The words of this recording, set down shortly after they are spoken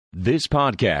This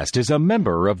podcast is a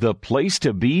member of the Place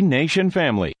to Be Nation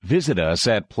family. Visit us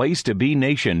at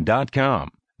placetobenation.com,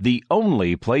 the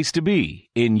only place to be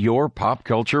in your pop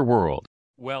culture world.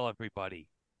 Well, everybody,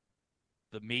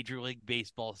 the Major League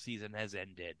Baseball season has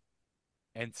ended.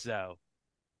 And so,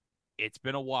 it's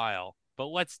been a while, but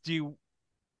let's do,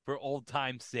 for old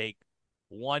time's sake,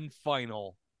 one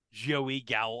final Joey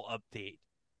Gallo update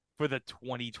for the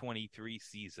 2023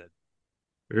 season.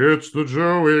 It's the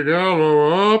Joey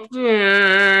Gallo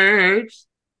update.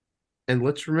 And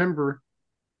let's remember,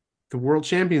 the world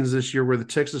champions this year were the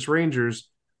Texas Rangers.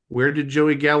 Where did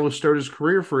Joey Gallo start his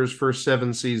career for his first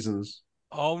 7 seasons?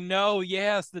 Oh, no,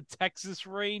 yes, the Texas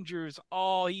Rangers.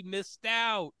 Oh, he missed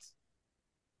out.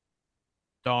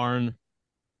 Darn.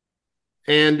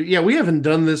 And yeah, we haven't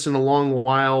done this in a long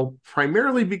while,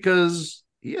 primarily because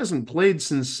he hasn't played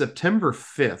since September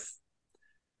 5th.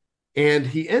 And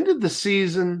he ended the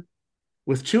season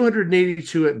with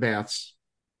 282 at-bats,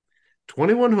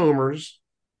 21 homers,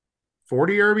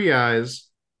 40 RBIs.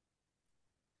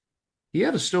 He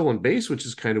had a stolen base, which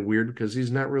is kind of weird because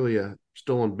he's not really a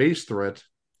stolen base threat.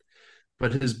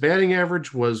 But his batting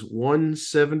average was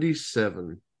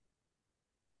 177.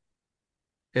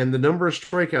 And the number of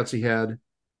strikeouts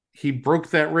he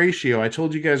broke that ratio. I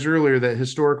told you guys earlier that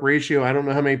historic ratio. I don't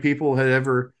know how many people had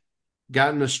ever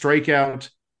gotten a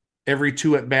strikeout every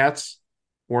 2 at-bats,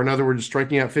 or in other words,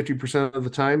 striking out 50% of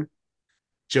the time.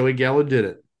 Joey Gallo did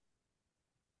it.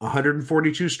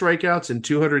 142 strikeouts and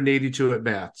 282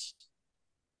 at-bats.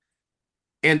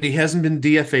 And he hasn't been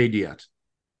DFA'd yet.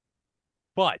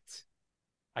 But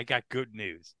I got good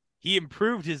news. He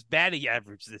improved his batting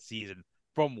average this season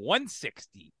from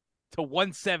 160 to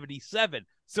 177.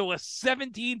 So a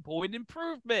 17-point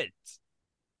improvement.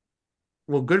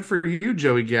 Well, good for you,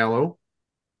 Joey Gallo.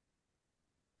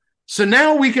 So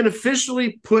now we can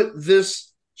officially put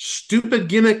this stupid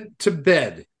gimmick to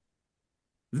bed.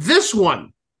 This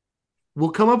one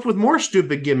will come up with more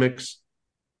stupid gimmicks.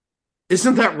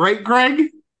 Isn't that right,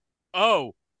 Greg?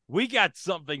 Oh, we got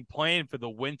something planned for the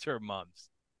winter months.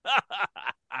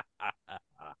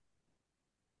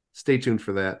 Stay tuned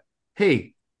for that.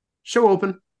 Hey, show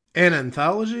open. An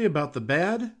anthology about the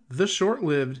bad, the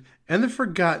short-lived, and the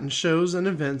forgotten shows and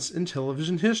events in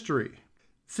television history.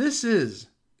 This is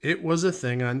It Was a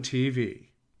Thing on TV.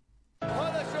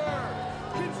 Punisher!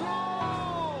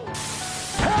 Control!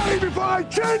 Harry, before I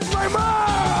change my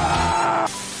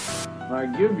mind! I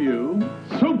give you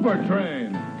Super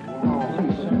Train.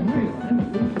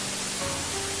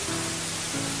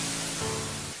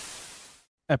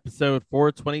 Episode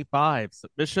 425,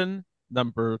 submission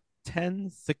number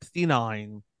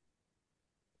 1069.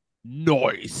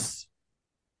 Nice.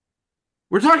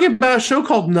 We're talking about a show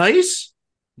called Nice?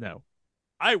 No,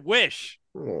 I wish.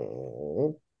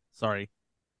 Oh. sorry.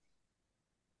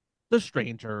 The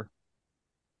Stranger.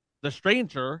 The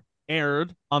Stranger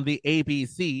aired on the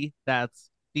ABC, that's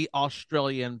the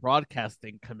Australian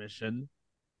Broadcasting Commission,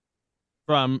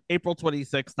 from April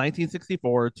 26,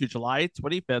 1964 to July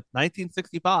 25th,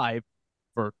 1965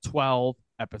 for 12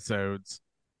 episodes.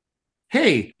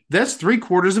 Hey, that's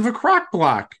 3/4 of a crock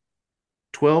block.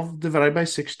 12 divided by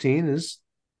 16 is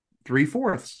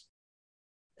 3/4.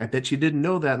 I bet you didn't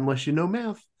know that unless you know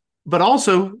math. But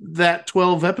also, that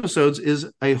 12 episodes is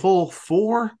a whole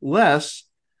 4 less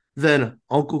than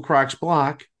Uncle Croc's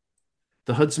Block,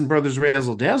 the Hudson Brothers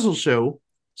Razzle Dazzle Show,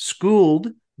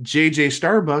 Schooled, J.J.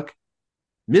 Starbuck,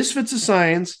 Misfits of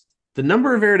Science, the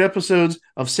number of aired episodes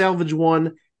of Salvage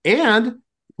One, and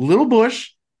Little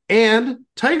Bush, and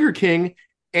Tiger King,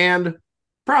 and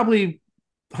probably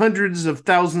hundreds of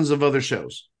thousands of other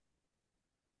shows.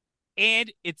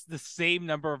 And it's the same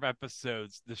number of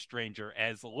episodes, The Stranger,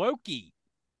 as Loki.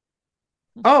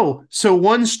 Oh, so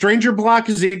one Stranger block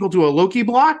is equal to a Loki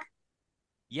block?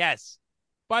 Yes.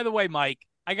 By the way, Mike,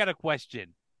 I got a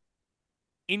question.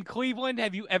 In Cleveland,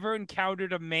 have you ever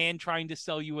encountered a man trying to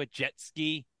sell you a jet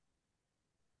ski?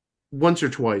 Once or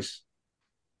twice.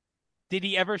 Did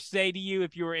he ever say to you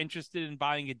if you were interested in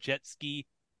buying a jet ski?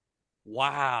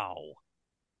 Wow.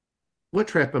 What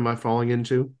trap am I falling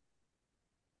into?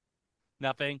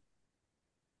 Nothing.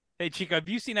 Hey, Chico, have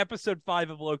you seen episode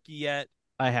 5 of Loki yet?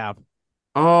 I have.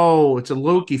 Oh, it's a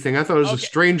Loki thing. I thought it was Okay. a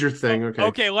Stranger thing. Okay.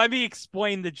 Okay, let me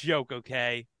explain the joke,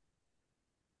 okay?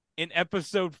 In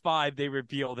episode 5, they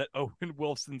reveal that Owen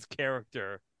Wilson's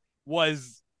character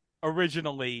was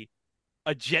originally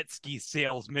a jet ski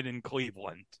salesman in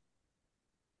Cleveland.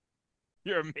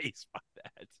 You're amazed by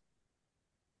that.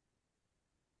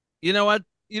 You know what?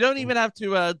 You don't even have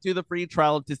to do the free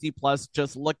trial of Disney Plus.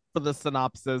 Just look for the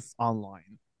synopsis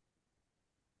online.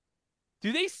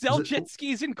 Do they sell Is it- jet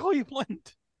skis in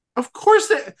Cleveland? Of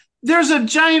course, there's a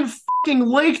giant fucking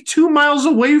lake 2 miles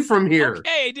away from here.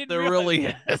 Okay, I didn't There realize really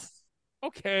that. is.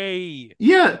 Okay.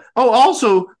 Yeah. Oh,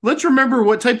 also, let's remember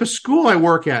what type of school I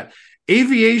work at.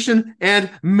 Aviation and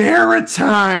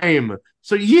maritime.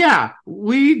 So yeah,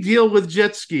 we deal with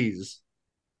jet skis.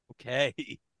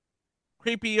 Okay.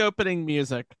 Creepy opening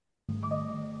music.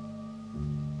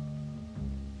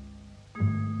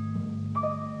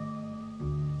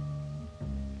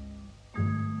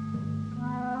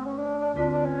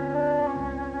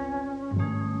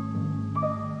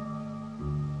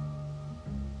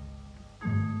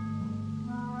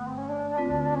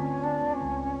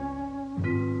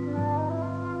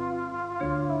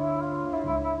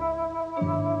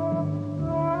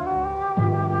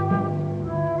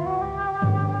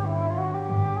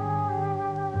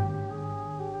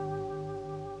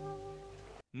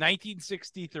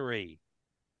 (1963).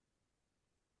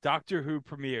 Doctor Who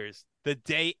premieres the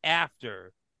day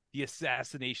after the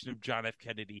assassination of John F.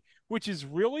 Kennedy, which is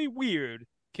really weird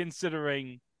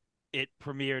considering it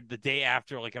premiered the day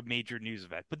after like a major news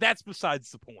event. But that's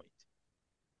besides the point.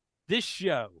 This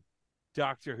show,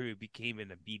 Doctor Who, became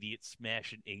an immediate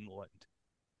smash in England.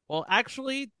 Well,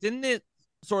 actually, didn't it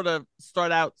sort of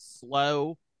start out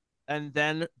slow and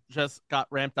then just got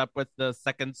ramped up with the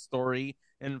second story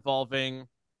involving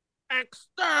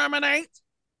exterminate?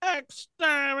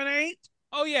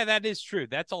 Oh, yeah, that is true.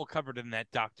 That's all covered in that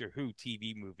Doctor Who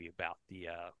TV movie about the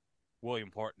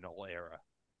William Hartnell era.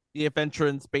 The Adventure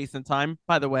in Space and Time.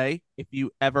 By the way, if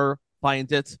you ever find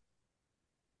it,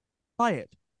 buy it.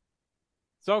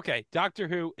 So, okay, Doctor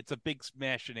Who, it's a big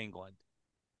smash in England.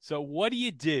 So what do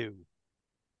you do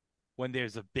when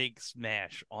there's a big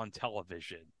smash on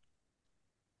television?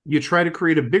 You try to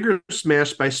create a bigger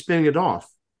smash by spinning it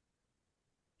off.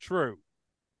 True.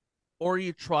 Or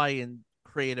you try and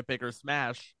create a bigger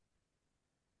smash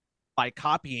by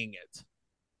copying it.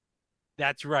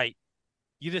 That's right.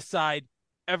 You decide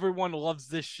everyone loves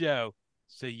this show,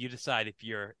 so you decide if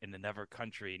you're in another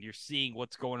country and you're seeing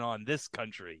what's going on in this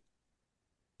country,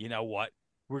 you know what?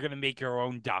 We're going to make our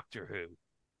own Doctor Who.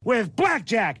 With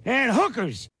blackjack and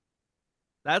hookers.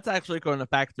 That's actually going to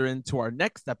factor into our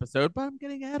next episode, but I'm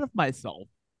getting ahead of myself.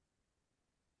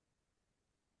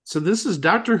 So this is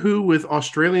Doctor Who with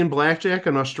Australian blackjack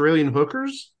and Australian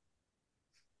hookers?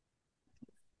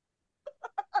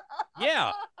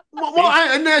 Yeah.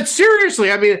 Well,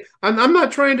 seriously, I mean, I'm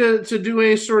not trying to do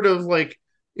any sort of like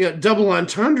double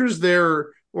entendres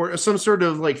there or some sort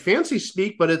of like fancy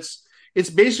speak, but it's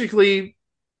basically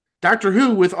Doctor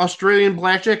Who with Australian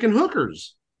blackjack and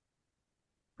hookers.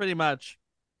 Pretty much.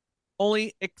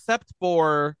 Only except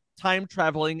for time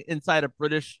traveling inside a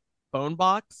British phone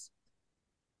box.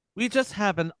 We just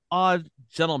have an odd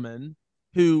gentleman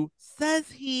who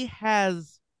says he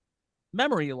has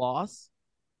memory loss,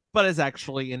 but is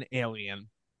actually an alien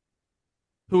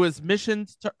who is missioned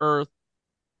to Earth.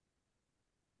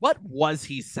 What was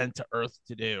he sent to Earth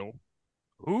to do?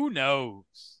 Who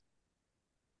knows?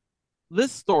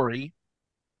 This story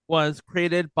was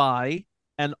created by,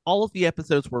 and all of the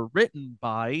episodes were written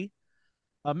by,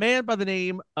 a man by the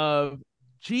name of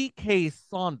G.K.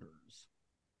 Saunders.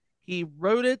 He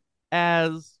wrote it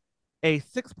as a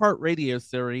 6-part radio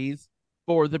series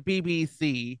for the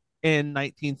BBC in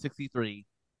 1963,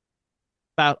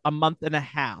 about a month and a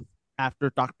half after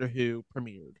Doctor Who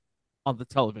premiered on the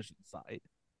television side.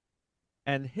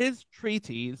 And his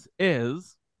treatise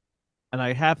is, and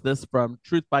I have this from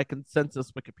Truth by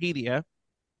Consensus Wikipedia,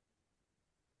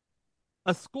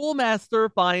 a schoolmaster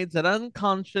finds an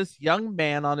unconscious young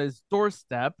man on his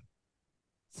doorstep.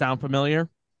 Sound familiar?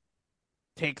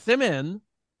 Takes him in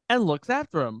and looks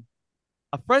after him.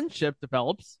 A friendship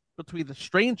develops between the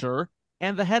stranger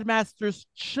and the headmaster's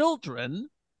children.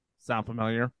 Sound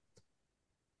familiar?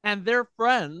 And their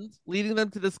friends, leading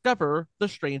them to discover the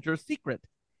stranger's secret.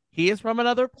 He is from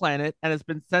another planet and has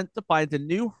been sent to find a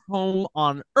new home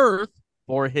on Earth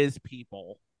for his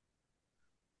people.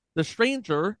 The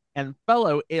stranger and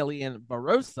fellow alien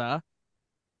Varosa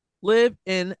live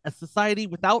in a society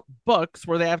without books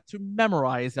where they have to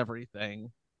memorize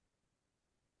everything.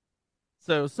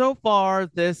 So far,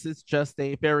 this is just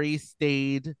a very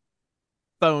staid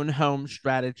phone home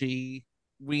strategy.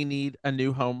 We need a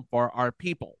new home for our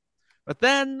people. But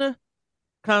then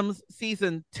comes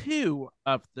season 2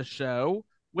 of the show,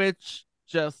 which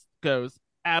just goes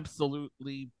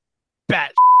absolutely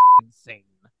bat insane.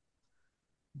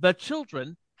 The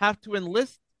children have to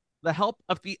enlist the help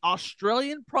of the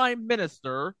Australian Prime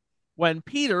Minister when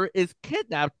Peter is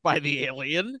kidnapped by the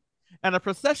alien, and a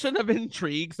procession of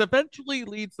intrigues eventually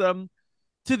leads them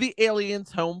to the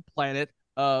alien's home planet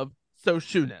of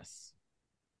Soshunus.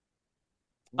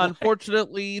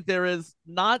 Unfortunately, there is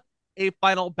not a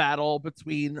final battle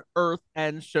between Earth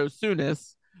and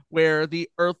Shosunus where the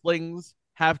Earthlings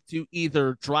have to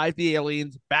either drive the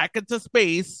aliens back into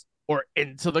space or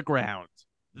into the ground.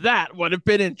 That would have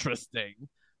been interesting.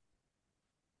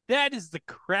 That is the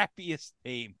crappiest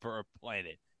name for a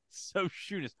planet.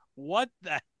 Shosunus. What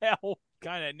the hell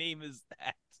kind of name is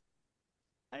that?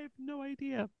 I have no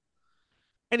idea.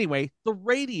 Anyway, the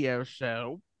radio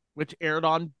show, which aired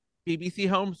on BBC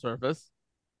Home Service,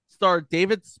 starred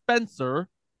David Spencer,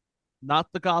 not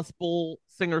the gospel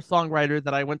singer-songwriter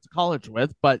that I went to college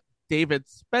with, but David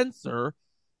Spencer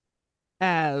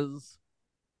as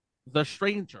the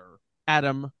stranger,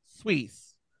 Adam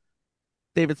Suisse.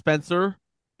 David Spencer,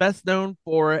 best known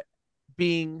for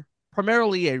being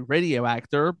primarily a radio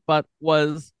actor, but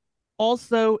was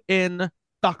also in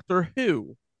Doctor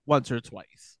Who once or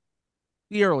twice.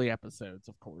 The early episodes,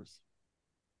 of course.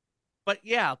 But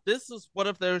yeah, this is one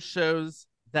of those shows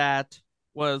that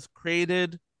was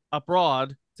created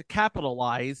abroad to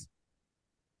capitalize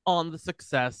on the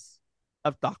success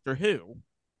of Doctor Who.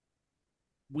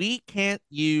 We can't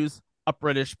use a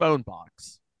British bone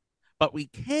box, but we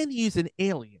can use an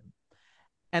alien.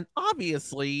 And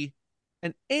obviously,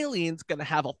 an alien's going to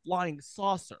have a flying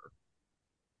saucer.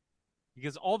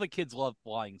 Because all the kids love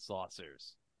flying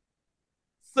saucers.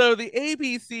 So the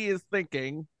ABC is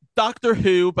thinking Doctor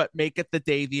Who, but make it the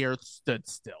day the Earth stood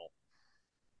still.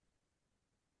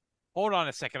 Hold on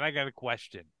a second. I got a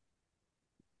question.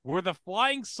 Were the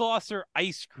flying saucer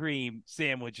ice cream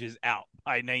sandwiches out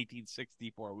by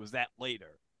 1964? Was that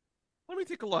later? Let me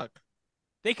take a look.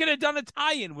 They could have done a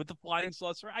tie-in with the flying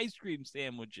saucer ice cream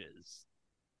sandwiches.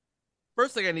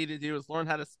 First thing I need to do is learn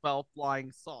how to spell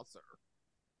flying saucer.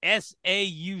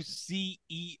 Saucer.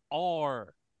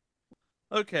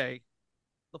 Okay.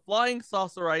 The flying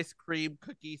saucer ice cream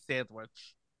cookie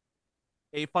sandwich.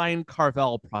 A fine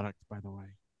Carvel product, by the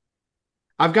way.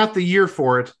 I've got the year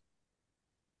for it.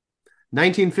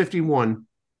 1951.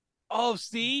 Oh,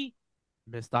 see?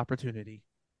 Missed opportunity.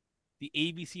 The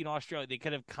ABC in Australia, they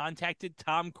could have contacted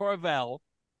Tom Carvel.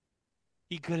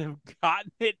 He could have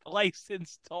gotten it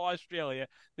licensed to Australia.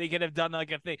 They could have done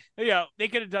like a thing. You know, they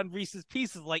could have done Reese's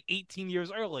Pieces like 18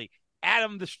 years early.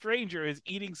 Adam the Stranger is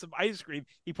eating some ice cream.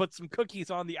 He puts some cookies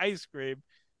on the ice cream.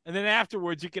 And then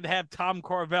afterwards, you could have Tom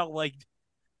Carvel like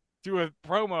do a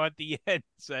promo at the end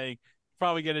saying,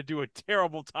 probably going to do a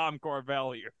terrible Tom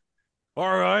Carvel here.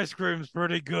 Our ice cream's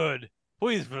pretty good.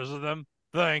 Please visit them.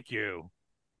 Thank you.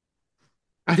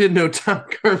 I didn't know Tom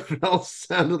Carvel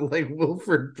sounded like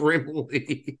Wilford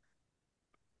Brimley.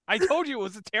 I told you it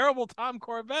was a terrible Tom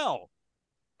Carvel.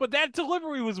 But that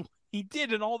delivery was what he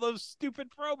did in all those stupid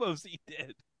promos he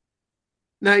did.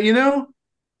 Now, you know,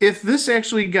 if this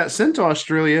actually got sent to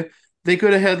Australia, they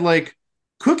could have had like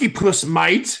Cookie Puss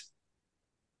Mite.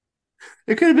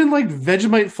 It could have been like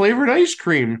Vegemite flavored ice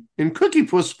cream in Cookie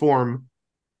Puss form.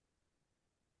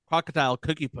 Crocodile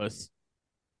Cookie Puss.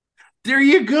 There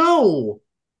you go.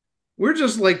 We're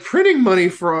just like printing money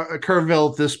for a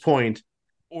Carvel at this point.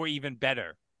 Or even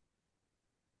better,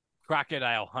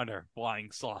 Crocodile Hunter Flying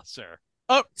Saucer.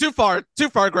 Oh, too far,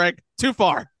 Greg, too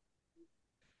far.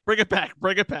 Bring it back.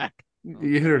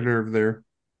 You hit a nerve there.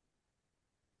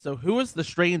 So who is the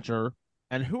stranger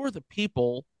and who are the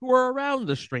people who are around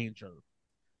the stranger?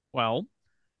 Well,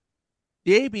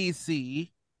 the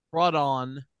ABC brought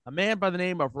on a man by the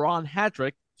name of Ron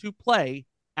Hadrick to play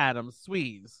Adam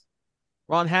Suisse.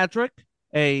 Ron Hadrick,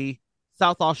 a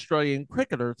South Australian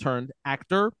cricketer turned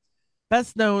actor,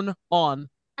 best known on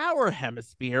our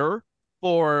hemisphere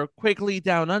for Quigley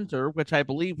Down Under, which I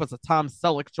believe was a Tom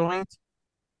Selleck joint.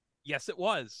 Yes, it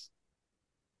was.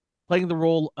 Playing the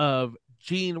role of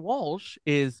Jean Walsh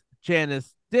is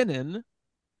Janice Dinnan,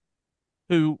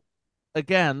 who,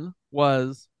 again,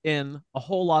 was in a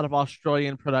whole lot of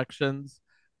Australian productions,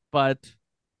 but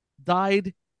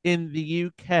died in the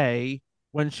UK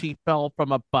when she fell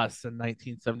from a bus in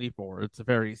 1974. It's a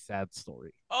very sad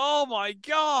story. Oh my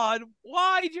God.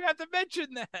 Why did you have to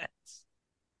mention that?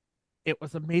 It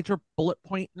was a major bullet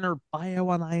point in her bio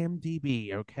on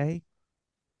IMDb, okay?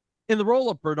 In the role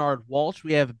of Bernard Walsh,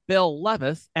 we have Bill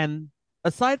Levis, and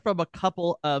aside from a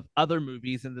couple of other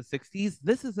movies in the 60s,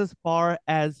 this is as far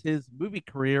as his movie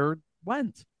career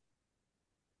went.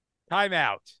 Time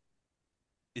out.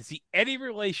 Is he any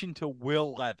relation to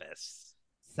Will Levis?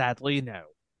 Sadly, no.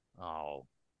 Oh.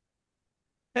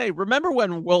 Hey, remember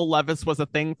when Will Levis was a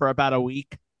thing for about a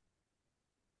week?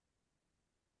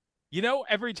 You know,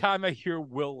 every time I hear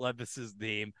Will Levis's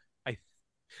name,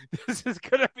 this is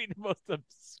going to be the most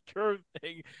obscure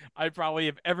thing I probably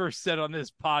have ever said on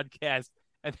this podcast,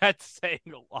 and that's saying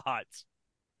a lot.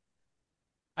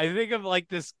 I think of like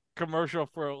this commercial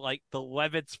for like the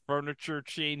Levitt's furniture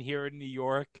chain here in New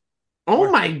York.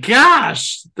 Oh my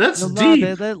gosh, that's You love deep.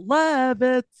 it at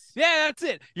Levitt's. Yeah, that's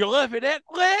it. You're living at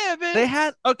Levitt's. They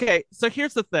had okay. So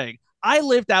here's the thing. I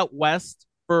lived out west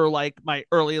for like my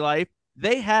early life.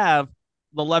 They have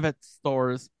the Levitt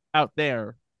stores out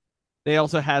there. They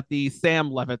also had the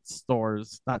Sam Levitt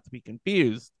stores, not to be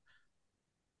confused.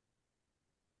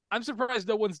 I'm surprised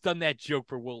no one's done that joke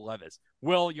for Will Levis.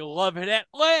 Will, you love it at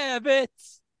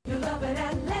Levitt's. You love it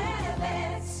at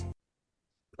Levitt's.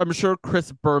 I'm sure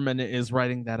Chris Berman is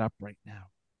writing that up right now.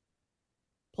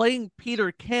 Playing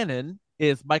Peter Cannon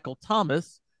is Michael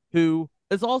Thomas, who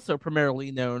is also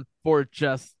primarily known for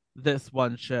just this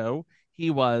one show. He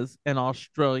was an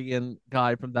Australian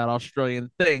guy from that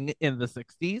Australian thing in the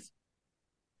 60s.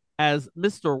 As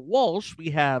Mr. Walsh,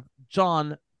 we have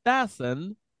John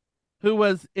Basson, who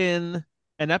was in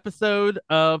an episode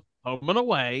of Home and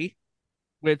Away,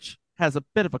 which has a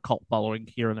bit of a cult following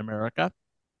here in America.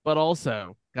 But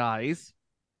also, guys,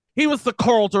 he was the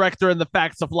choral director in The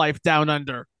Facts of Life Down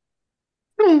Under.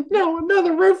 Oh, no,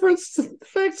 another reference to the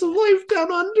Facts of Life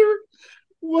Down Under.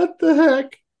 What the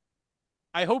heck?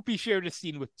 I hope he shared a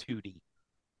scene with Tootie.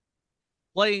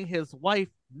 Playing his wife,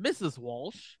 Mrs.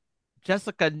 Walsh,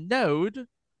 Jessica Node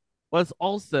was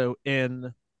also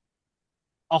in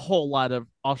a whole lot of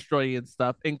Australian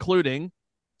stuff, including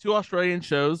 2 Australian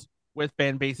shows with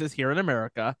fan bases here in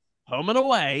America, Home and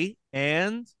Away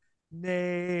and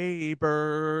Neighbors.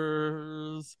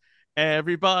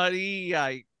 Everybody,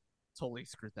 I totally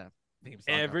screwed that theme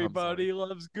song up. I'm Everybody sorry.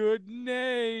 loves good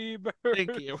neighbors.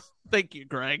 Thank you,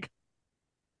 Greg.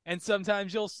 And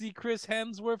sometimes you'll see Chris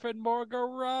Hemsworth and Margot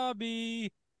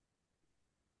Robbie.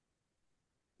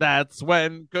 That's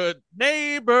when good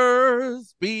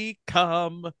neighbors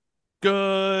become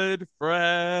good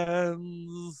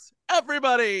friends.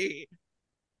 Everybody.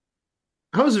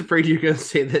 I was afraid you were going to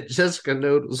say that Jessica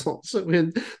Node was also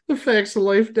in The Facts of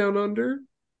Life Down Under.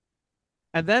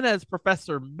 And then as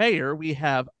Professor Mayer, we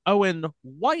have Owen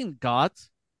Weingott,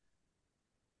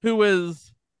 who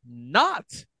is not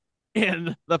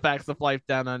in The Facts of Life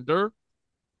Down Under,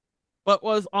 but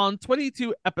was on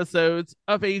 22 episodes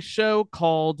of a show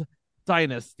called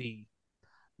Dynasty.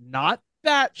 Not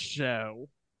that show,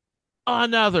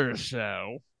 another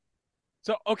show.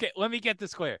 So, okay, let me get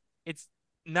this clear. It's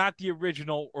not the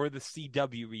original or the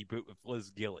CW reboot with Liz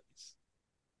Gillies.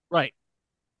 Right.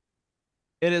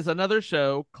 It is another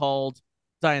show called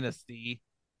Dynasty.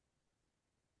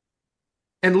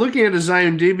 And looking at his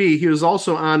IMDb, he was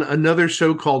also on another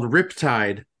show called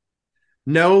Riptide.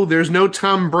 No, there's no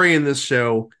Tom Bray in this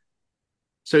show.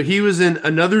 So he was in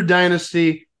another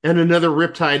Dynasty and another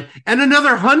Riptide and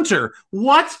another Hunter.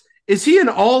 What? Is he in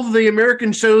all of the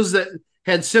American shows that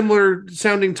had similar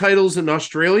sounding titles in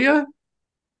Australia?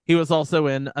 He was also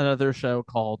in another show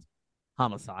called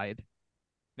Homicide.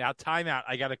 Now, time out.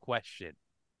 I got a question.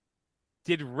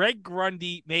 Did Red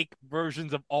Grundy make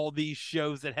versions of all these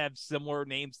shows that have similar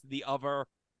names to the other?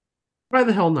 Why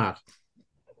the hell not?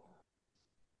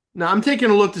 Now, I'm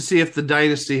taking a look to see if the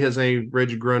Dynasty has a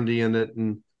Reg Grundy in it,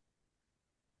 and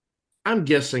I'm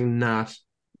guessing not.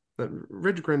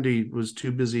 Reg Grundy was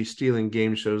too busy stealing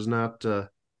game shows, not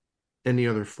any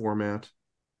other format.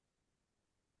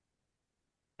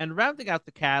 And rounding out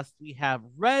the cast, we have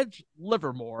Reg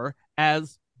Livermore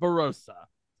as Barossa.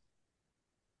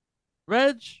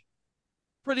 Reg,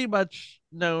 pretty much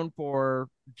known for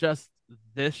just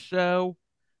this show,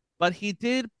 but he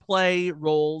did play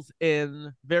roles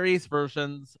in various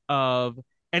versions of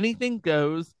Anything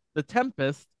Goes, The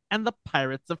Tempest, and The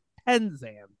Pirates of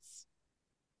Penzance.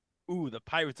 Ooh, the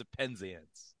Pirates of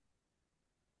Penzance.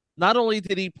 Not only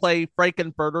did he play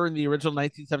Frankenfurter in the original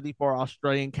 1974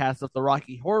 Australian cast of the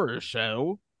Rocky Horror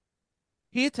Show,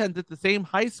 he attended the same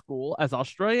high school as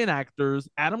Australian actors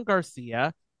Adam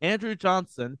Garcia, Andrew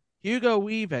Johnson, Hugo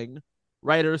Weaving,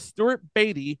 writer Stuart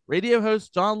Beatty, radio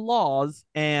host John Laws,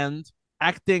 and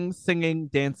acting, singing,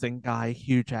 dancing guy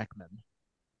Hugh Jackman.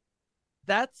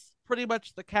 That's pretty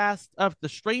much the cast of The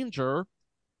Stranger.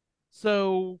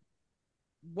 So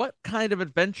what kind of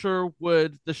adventure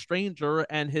would The Stranger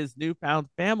and his newfound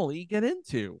family get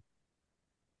into?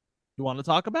 You want to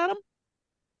talk about him?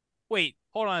 Wait,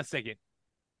 hold on a second.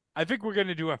 I think we're going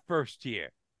to do a first here.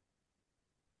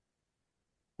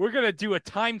 We're going to do a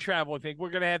time travel thing. We're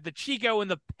going to have the Chico in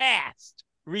the past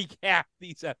recap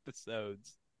these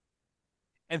episodes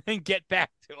and then get back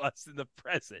to us in the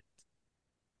present.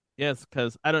 Yes,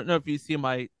 because I don't know if you see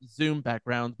my Zoom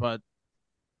background, but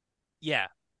Yeah,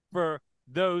 for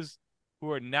those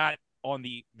who are not on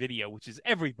the video, which is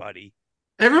everybody.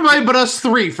 Everybody but us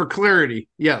three, for clarity.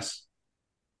 Yes.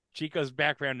 Chico's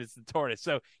background is the tortoise.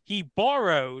 So he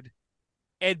borrowed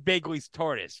Ed Begley's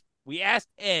tortoise. We asked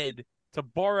Ed to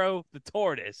borrow the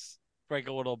tortoise for like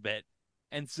a little bit.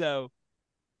 And so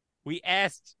we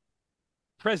asked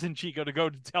present Chico to go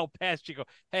to tell past Chico,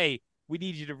 hey, we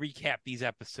need you to recap these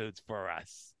episodes for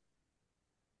us.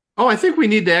 Oh, I think we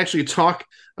need to actually talk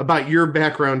about your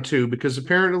background too, because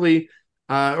apparently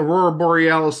Aurora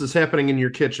Borealis is happening in your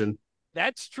kitchen.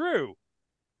 That's true.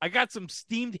 I got some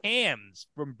steamed hams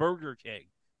from Burger King,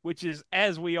 which is,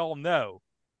 as we all know,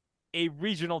 a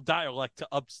regional dialect to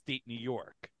upstate New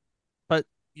York. But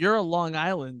you're a Long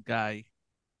Island guy.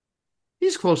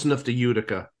 He's close enough to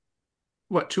Utica.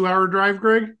 What, 2-hour drive,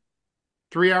 Greg?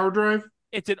 3-hour drive?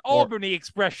 It's an Albany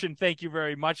expression, thank you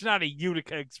very much, not a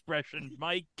Utica expression,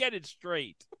 Mike. Get it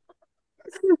straight.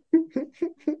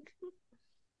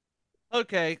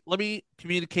 Okay, let me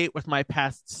communicate with my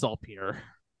past self here.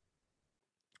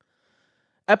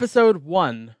 Episode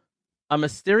 1. A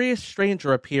mysterious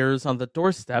stranger appears on the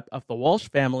doorstep of the Walsh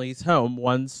family's home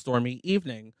one stormy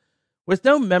evening. With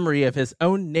no memory of his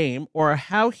own name or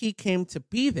how he came to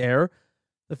be there,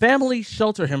 the family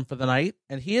shelter him for the night,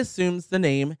 and he assumes the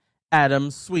name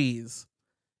Adam Swees.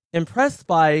 Impressed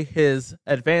by his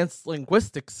advanced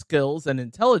linguistic skills and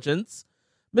intelligence,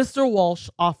 Mr. Walsh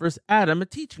offers Adam a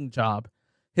teaching job.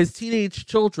 His teenage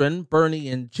children, Bernie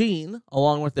and Jean,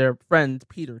 along with their friend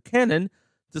Peter Cannon,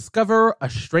 discover a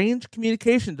strange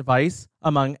communication device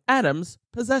among Adam's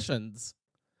possessions.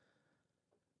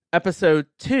 Episode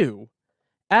 2.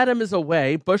 Adam is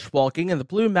away bushwalking in the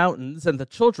Blue Mountains, and the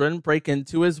children break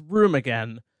into his room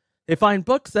again. They find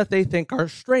books that they think are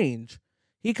strange.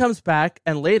 He comes back,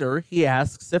 and later he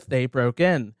asks if they broke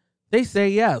in. They say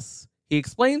yes. He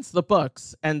explains the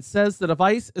books and says the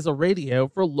device is a radio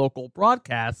for local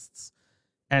broadcasts,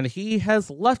 and he has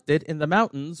left it in the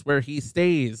mountains where he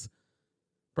stays.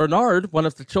 Bernard, one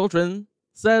of the children,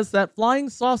 says that flying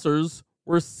saucers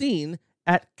were seen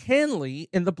at Canley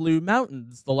in the Blue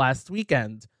Mountains the last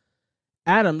weekend.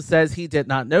 Adam says he did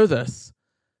not know this.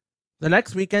 The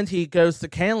next weekend he goes to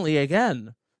Canley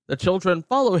again. The children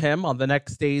follow him on the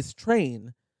next day's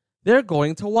train. They're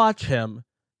going to watch him.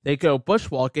 They go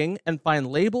bushwalking and find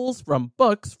labels from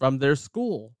books from their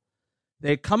school.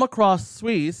 They come across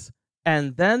Swees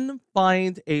and then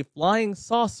find a flying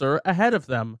saucer ahead of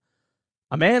them.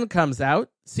 A man comes out,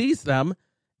 sees them,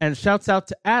 and shouts out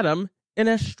to Adam in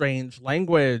a strange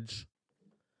language.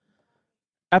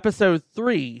 Episode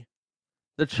 3.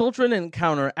 The children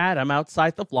encounter Adam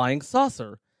outside the flying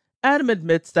saucer. Adam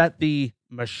admits that the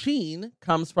machine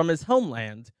comes from his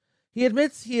homeland. He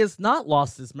admits he has not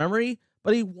lost his memory,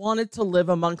 but he wanted to live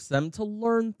amongst them to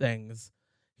learn things.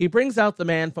 He brings out the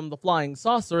man from the flying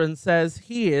saucer and says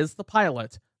he is the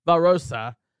pilot,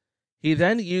 Varosa. He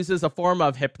then uses a form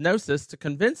of hypnosis to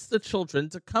convince the children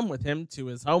to come with him to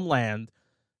his homeland.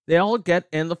 They all get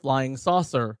in the flying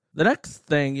saucer. The next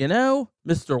thing you know,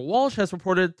 Mr. Walsh has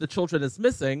reported the children as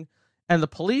missing, and the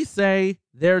police say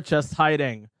they're just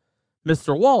hiding.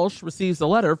 Mr. Walsh receives a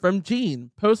letter from Jean,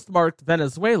 postmarked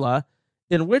Venezuela,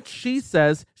 in which she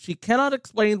says she cannot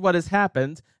explain what has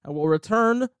happened and will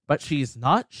return, but she's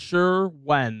not sure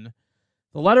when.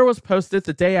 The letter was posted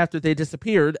the day after they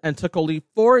disappeared and took only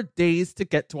 4 days to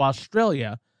get to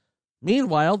Australia.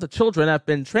 Meanwhile, the children have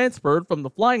been transferred from the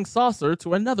flying saucer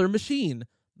to another machine,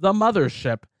 the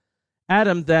mothership.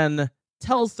 Adam then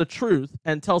tells the truth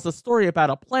and tells a story about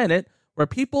a planet where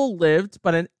people lived,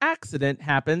 but an accident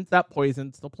happened that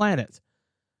poisoned the planet.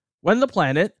 When the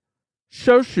planet,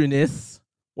 Shoshunis,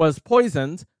 was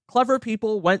poisoned, clever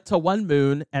people went to one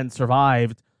moon and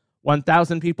survived.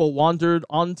 1,000 people wandered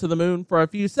onto the moon for a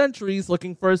few centuries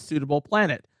looking for a suitable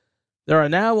planet. There are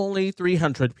now only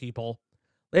 300 people.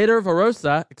 Later,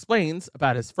 Varosa explains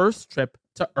about his first trip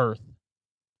to Earth.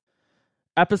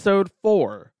 Episode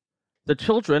 4. The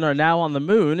children are now on the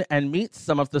moon and meet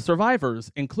some of the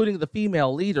survivors, including the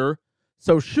female leader.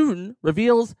 Soshun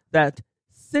reveals that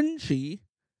Sinchi,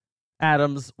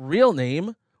 Adam's real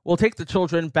name, will take the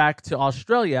children back to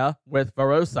Australia with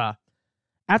Varosa.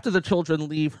 After the children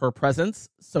leave her presence,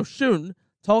 Soshun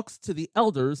talks to the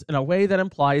elders in a way that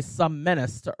implies some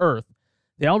menace to Earth.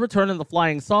 They all return in the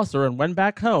flying saucer, and when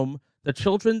back home, the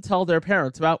children tell their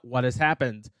parents about what has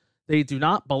happened. They do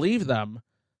not believe them.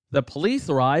 The police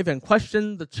arrive and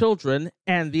question the children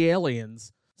and the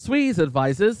aliens. Swees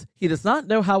advises he does not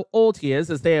know how old he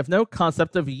is, as they have no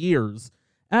concept of years.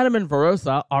 Adam and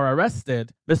Varosa are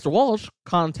arrested. Mr. Walsh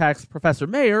contacts Professor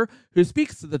Mayer, who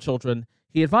speaks to the children.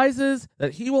 He advises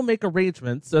that he will make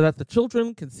arrangements so that the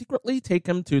children can secretly take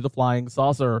him to the flying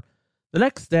saucer. The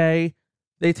next day,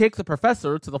 they take the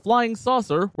professor to the flying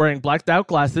saucer, wearing blacked out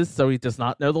glasses so he does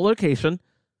not know the location.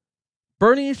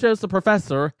 Bernie shows the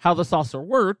professor how the saucer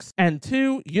works, and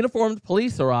 2 uniformed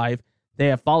police arrive. They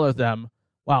have followed them.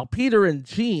 While Peter and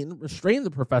Jean restrain the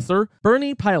professor,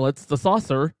 Bernie pilots the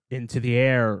saucer into the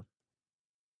air.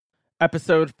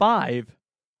 Episode 5.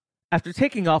 After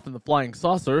taking off in the flying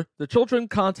saucer, the children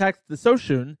contact the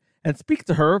Soshun and speak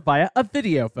to her via a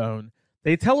video phone.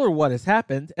 They tell her what has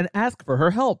happened and ask for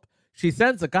her help. She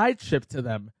sends a guide ship to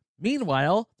them.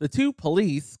 Meanwhile, the 2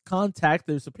 police contact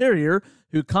their superior,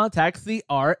 who contacts the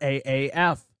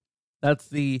RAAF. That's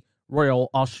the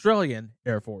Royal Australian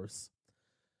Air Force.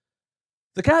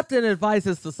 The captain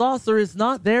advises the saucer is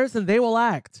not theirs and they will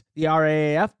act. The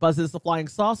RAAF buzzes the flying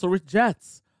saucer with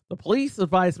jets. The police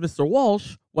advise Mr.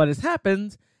 Walsh what has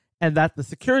happened and that the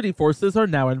security forces are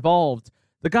now involved.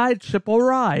 The guide ship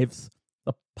arrives.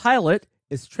 The pilot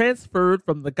is transferred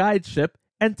from the guide ship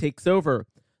and takes over.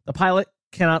 The pilot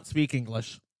cannot speak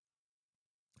English.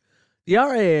 The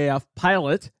RAAF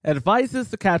pilot advises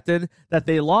the captain that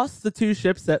they lost the 2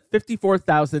 ships at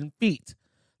 54,000 feet.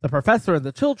 The professor and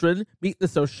the children meet the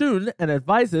Soshun and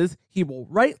advises he will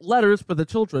write letters for the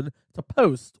children to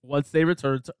post once they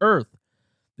return to Earth.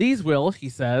 These will, he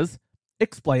says,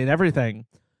 explain everything.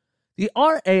 The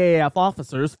RAAF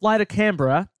officers fly to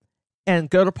Canberra and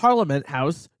go to Parliament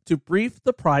House to brief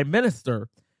the Prime Minister.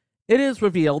 It is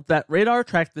revealed that radar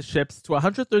tracked the ships to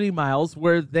 130 miles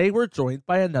where they were joined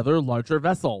by another larger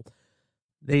vessel.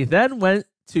 They then went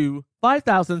to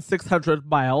 5,600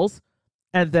 miles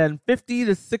and then 50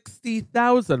 to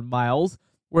 60,000 miles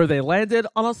where they landed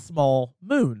on a small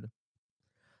moon.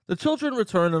 The children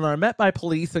return and are met by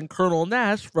police and Colonel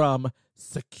Nash from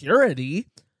security.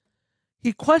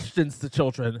 He questions the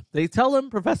children. They tell him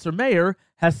Professor Mayer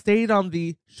has stayed on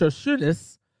the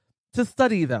Shoshunis to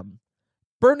study them.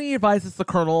 Bernie advises the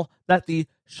colonel that the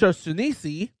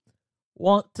Shoshunisi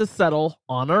want to settle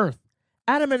on Earth.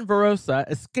 Adam and Verosa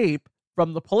escape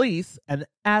from the police and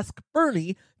ask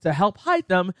Bernie to help hide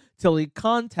them till he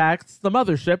contacts the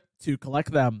mothership to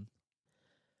collect them.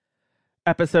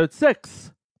 Episode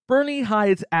 6. Bernie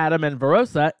hides Adam and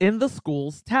Verosa in the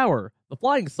school's tower. The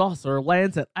flying saucer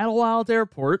lands at Idlewild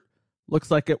Airport.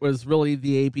 Looks like it was really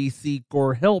the ABC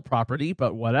Gore Hill property,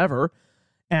 but whatever.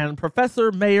 And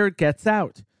Professor Mayer gets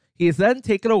out. He is then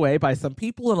taken away by some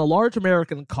people in a large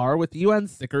American car with UN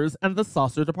stickers, and the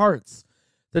saucer departs.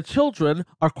 The children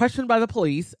are questioned by the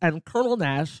police and Colonel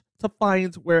Nash to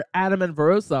find where Adam and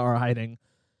Verosa are hiding.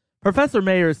 Professor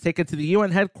Mayer is taken to the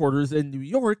UN headquarters in New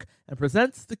York and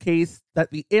presents the case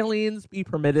that the aliens be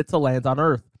permitted to land on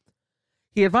Earth.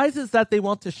 He advises that they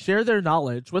want to share their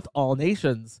knowledge with all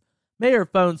nations. Mayer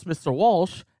phones Mr.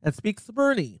 Walsh and speaks to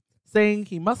Bernie, saying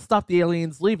he must stop the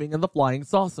aliens leaving in the flying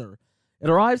saucer. It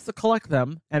arrives to collect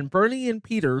them, and Bernie and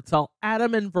Peter tell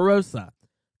Adam and Verosa.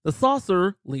 The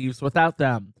saucer leaves without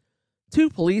them. 2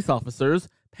 police officers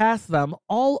pass them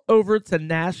all over to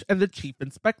Nash and the chief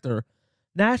inspector.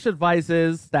 Nash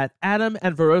advises that Adam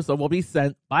and Verosa will be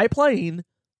sent by plane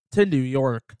to New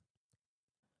York.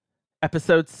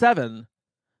 Episode 7.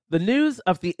 The news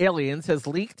of the aliens has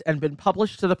leaked and been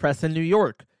published to the press in New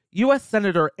York. U.S.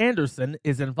 Senator Anderson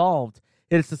is involved.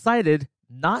 It is decided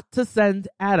not to send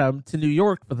Adam to New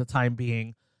York for the time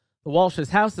being. The Walsh's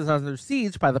house is under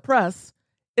siege by the press.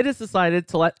 It is decided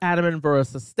to let Adam and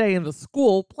Verosa stay in the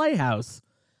school playhouse.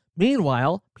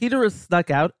 Meanwhile, Peter is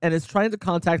snuck out and is trying to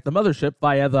contact the mothership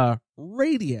via the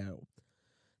radio.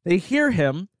 They hear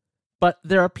him, but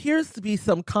there appears to be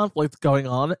some conflict going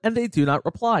on, and they do not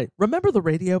reply. Remember the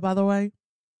radio, by the way?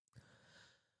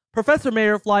 Professor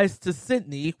Mayer flies to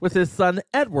Sydney with his son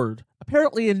Edward.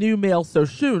 Apparently a new male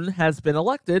Soshun has been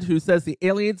elected who says the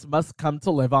aliens must come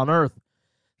to live on Earth.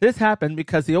 This happened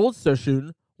because the old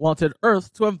Soshun wanted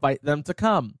Earth to invite them to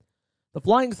come. The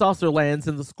flying saucer lands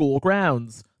in the school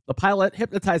grounds. The pilot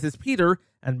hypnotizes Peter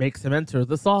and makes him enter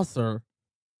the saucer.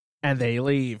 And they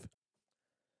leave.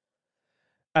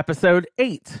 Episode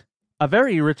 8. A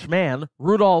very rich man,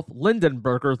 Rudolf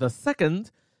Lindenberger II,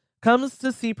 comes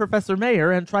to see Professor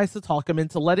Mayer and tries to talk him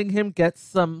into letting him get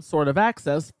some sort of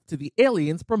access to the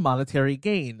aliens for monetary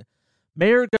gain.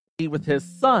 Mayer goes with his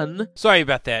son. Sorry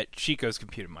about that. Chico's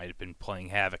computer might have been playing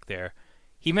havoc there.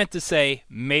 He meant to say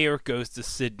Mayer goes to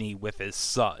Sydney with his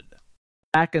son.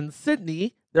 Back in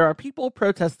Sydney, there are people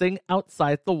protesting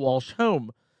outside the Walsh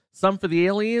home. Some for the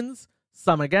aliens,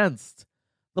 some against.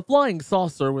 The flying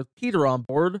saucer with Peter on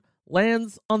board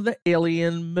lands on the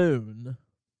alien moon.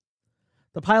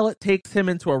 The pilot takes him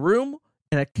into a room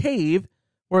in a cave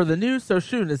where the new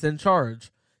Soshun is in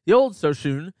charge. The old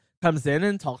Soshun comes in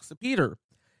and talks to Peter.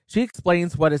 She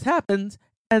explains what has happened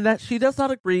and that she does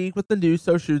not agree with the new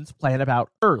Soshun's plan about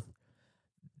Earth.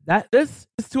 That this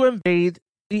is to invade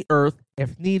the Earth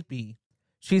if need be.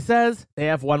 She says they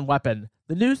have one weapon.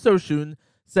 The new Soshun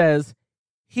says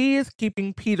he is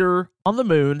keeping Peter on the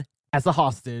moon as a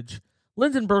hostage.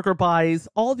 Lindenberger buys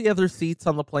all the other seats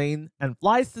on the plane and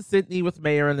flies to Sydney with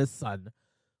Mayer and his son.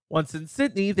 Once in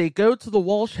Sydney, they go to the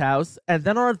Walsh house and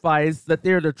then are advised that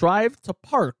they are to drive to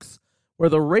Parks, where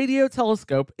the radio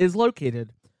telescope is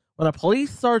located. When a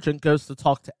police sergeant goes to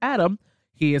talk to Adam,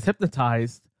 he is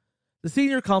hypnotized. The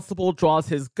senior constable draws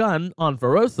his gun on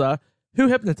Verosa, who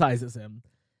hypnotizes him.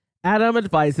 Adam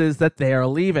advises that they are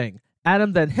leaving.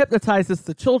 Adam then hypnotizes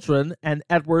the children and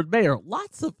Edward Mayer.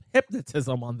 Lots of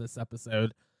hypnotism on this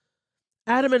episode.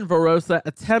 Adam and Verosa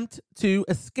attempt to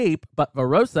escape, but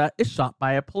Verosa is shot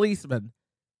by a policeman.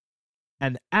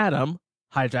 And Adam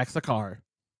hijacks a car.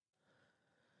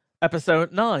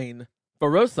 Episode 9.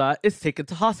 Verosa is taken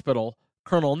to hospital.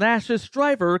 Colonel Nash's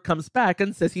driver comes back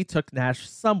and says he took Nash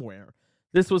somewhere.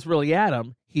 This was really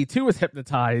Adam. He too was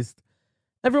hypnotized.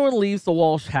 Everyone leaves the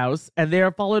Walsh house, and they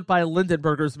are followed by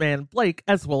Lindenberger's man Blake,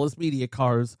 as well as media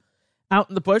cars. Out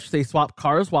in the bush, they swap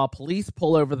cars while police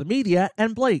pull over the media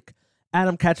and Blake.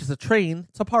 Adam catches a train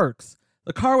to Parks.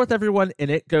 The car with everyone in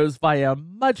it goes via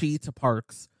Mudgee to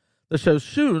Parks. The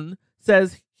Shoshun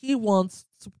says he wants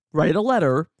to write a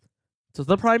letter to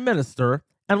the Prime Minister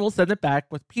and will send it back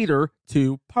with Peter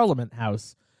to Parliament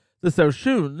House. The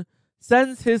Shoshun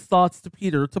sends his thoughts to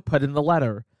Peter to put in the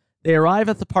letter. They arrive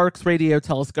at the Parks radio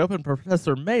telescope and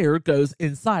Professor Mayer goes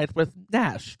inside with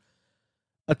Nash.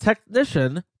 A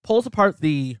technician pulls apart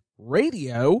the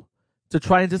radio to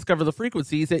try and discover the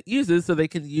frequencies it uses so they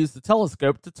can use the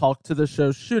telescope to talk to the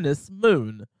Shoshunist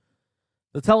moon.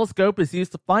 The telescope is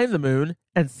used to find the moon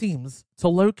and seems to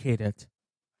locate it.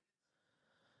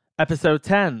 Episode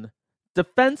 10.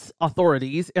 Defense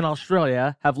authorities in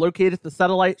Australia have located the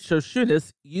satellite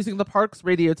Shoshunist using the Parks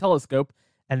radio telescope,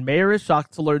 and Mayer is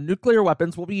shocked to learn nuclear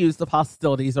weapons will be used if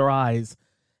hostilities arise.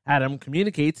 Adam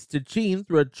communicates to Jean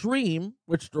through a dream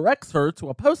which directs her to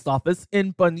a post office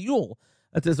in Bunyul,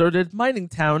 a deserted mining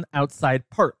town outside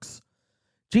Parks.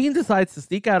 Jean decides to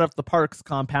sneak out of the Parks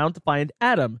compound to find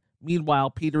Adam.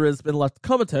 Meanwhile, Peter has been left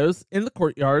comatose in the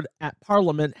courtyard at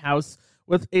Parliament House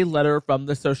with a letter from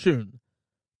the Shoshun.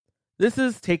 This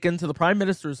is taken to the Prime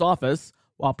Minister's office,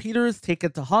 while Peter is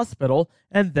taken to hospital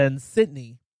and then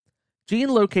Sydney. Jean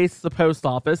locates the post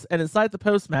office, and inside the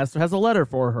postmaster has a letter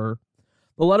for her.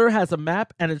 The letter has a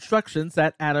map and instructions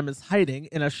that Adam is hiding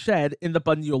in a shed in the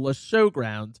Bunyula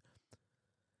showground.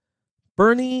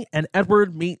 Bernie and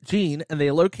Edward meet Jean, and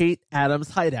they locate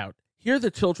Adam's hideout. Here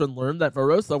the children learn that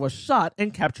Verosa was shot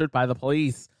and captured by the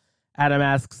police. Adam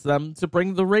asks them to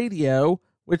bring the radio,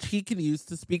 which he can use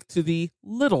to speak to the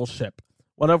little ship,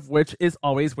 one of which is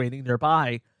always waiting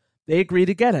nearby. They agree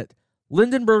to get it.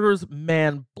 Lindenberger's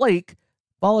man Blake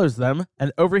follows them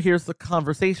and overhears the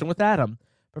conversation with Adam.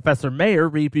 Professor Mayer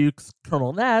rebukes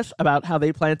Colonel Nash about how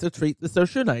they plan to treat the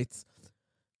Shoshunites.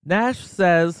 Nash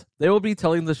says they will be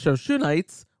telling the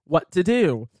Shoshunites what to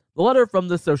do. The letter from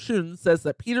the Shoshun says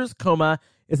that Peter's coma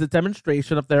is a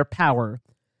demonstration of their power.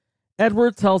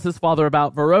 Edward tells his father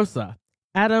about Verosa.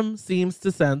 Adam seems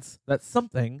to sense that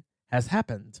something has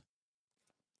happened.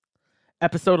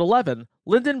 Episode 11.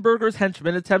 Lindenberger's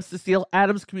henchman attempts to steal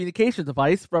Adam's communication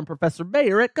device from Professor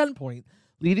Mayer at gunpoint,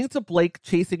 leading to Blake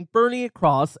chasing Bernie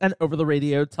across and over the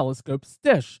radio telescope's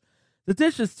dish. The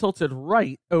dish is tilted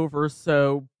right over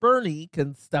so Bernie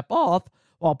can step off,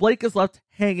 while Blake is left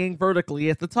hanging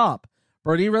vertically at the top.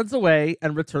 Bernie runs away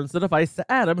and returns the device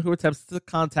to Adam, who attempts to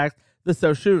contact the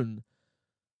Shoshun.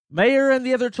 Mayer and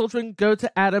the other children go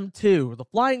to Adam too. The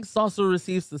flying saucer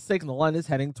receives the signal and is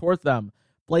heading toward them.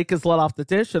 Blake is let off the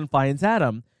dish and finds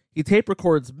Adam. He tape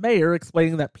records Mayer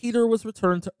explaining that Peter was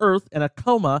returned to Earth in a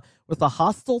coma with a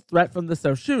hostile threat from the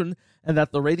Shoshun, and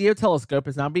that the radio telescope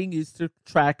is now being used to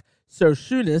track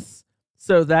Shoshunists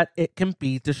so that it can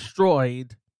be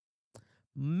destroyed.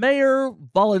 Mayer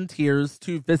volunteers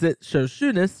to visit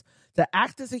Shoshunists to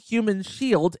act as a human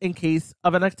shield in case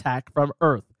of an attack from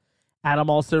Earth. Adam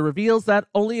also reveals that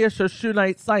only a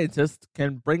Shoshunite scientist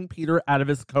can bring Peter out of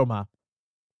his coma.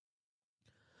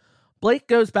 Blake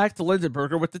goes back to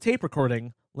Lindenberger with the tape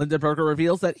recording. Lindenberger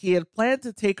reveals that he had planned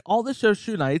to take all the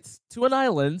Shoshunites to an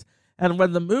island, and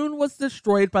when the moon was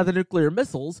destroyed by the nuclear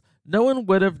missiles, no one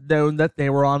would have known that they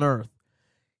were on Earth.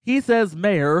 He says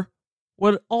Mayer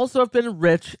would also have been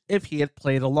rich if he had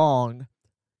played along.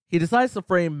 He decides to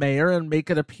frame Mayer and make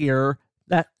it appear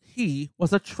that he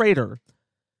was a traitor.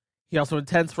 He also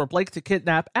intends for Blake to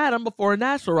kidnap Adam before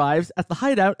Nash arrives at the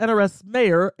hideout and arrests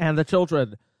Mayer and the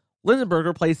children.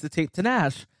 Lindenberger plays the tape to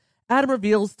Nash. Adam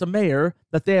reveals to Mayer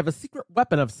that they have a secret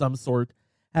weapon of some sort.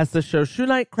 As the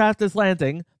Shoshunite craft is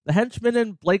landing, the henchmen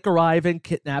and Blake arrive and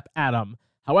kidnap Adam.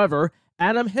 However,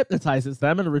 Adam hypnotizes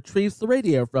them and retrieves the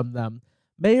radio from them.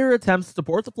 Mayer attempts to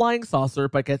board the flying saucer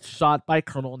but gets shot by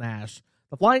Colonel Nash.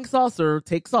 The flying saucer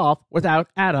takes off without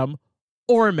Adam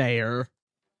or Mayer.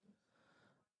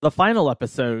 The final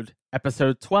episode,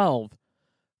 episode 12.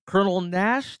 Colonel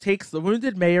Nash takes the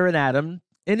wounded Mayer and Adam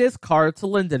in his car to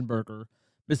Lindenberger.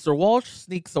 Mr. Walsh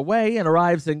sneaks away and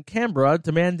arrives in Canberra,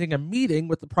 demanding a meeting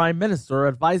with the Prime Minister,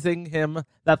 advising him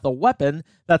that the weapon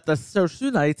that the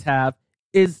Soshunites have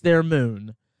is their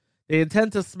moon. They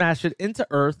intend to smash it into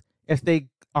Earth if they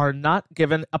are not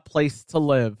given a place to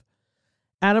live.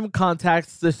 Adam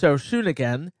contacts the Soshun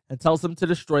again and tells them to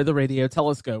destroy the radio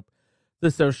telescope. The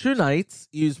Soshunites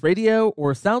use radio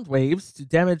or sound waves to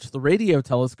damage the radio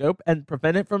telescope and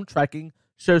prevent it from tracking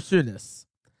Soshunis.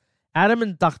 Adam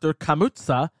and Dr.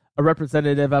 Kamutsa, a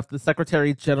representative of the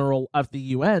Secretary General of the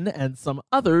UN, and some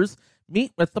others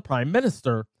meet with the Prime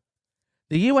Minister.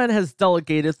 The UN has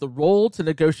delegated the role to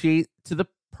negotiate to the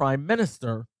Prime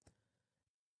Minister.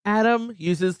 Adam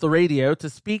uses the radio to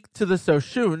speak to the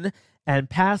Soshun and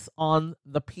pass on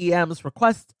the PM's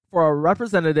request for a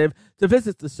representative to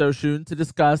visit the Soshun to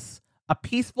discuss a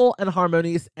peaceful and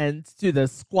harmonious end to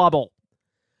this squabble.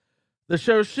 The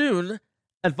Soshun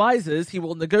advises he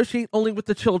will negotiate only with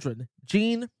the children,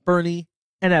 Jean, Bernie,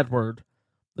 and Edward.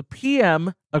 The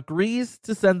PM agrees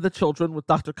to send the children with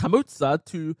Dr. Kamutsa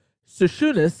to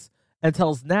Soshunis and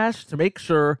tells Nash to make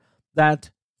sure that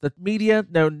the media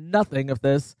know nothing of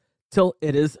this till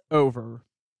it is over.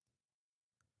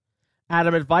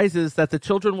 Adam advises that the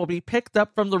children will be picked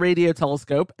up from the radio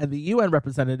telescope and the UN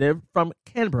representative from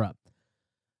Canberra.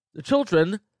 The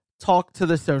children talk to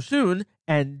the Soshun,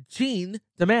 and Jean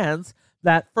demands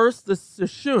that first the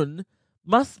Soshun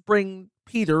must bring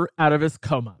Peter out of his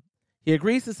coma. He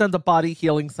agrees to send a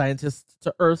body-healing scientist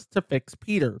to Earth to fix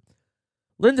Peter.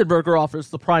 Lindenberger offers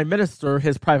the Prime Minister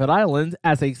his private island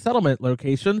as a settlement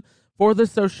location for the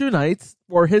Soshunites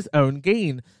for his own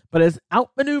gain, but is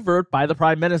outmaneuvered by the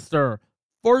Prime Minister,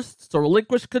 forced to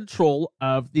relinquish control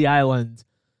of the island.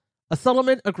 A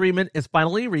settlement agreement is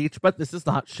finally reached, but this is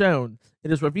not shown.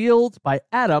 It is revealed by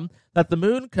Adam that the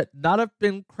moon could not have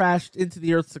been crashed into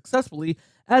the Earth successfully,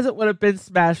 as it would have been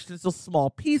smashed into small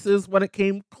pieces when it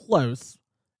came close,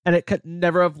 and it could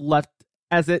never have left,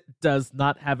 as it does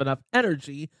not have enough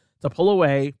energy to pull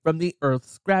away from the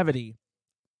Earth's gravity.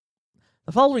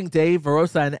 The following day,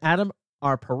 Verosa and Adam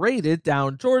are paraded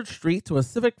down George Street to a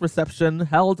civic reception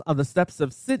held on the steps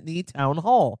of Sydney Town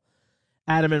Hall.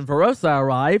 Adam and Verosa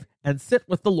arrive and sit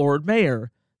with the Lord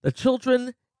Mayor, the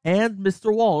children, and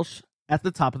Mr. Walsh at the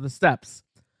top of the steps.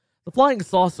 The flying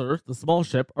saucer, the small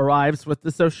ship, arrives with the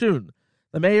Soshun.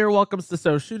 The mayor welcomes the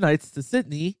Soshunites to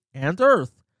Sydney and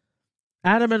Earth.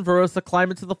 Adam and Verosa climb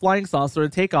into the flying saucer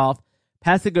and take off,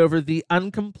 passing over the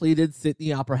uncompleted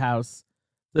Sydney Opera House.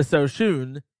 The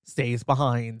Soshun stays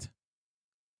behind.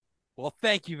 Well,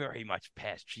 thank you very much,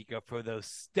 Past Chico, for those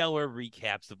stellar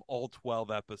recaps of all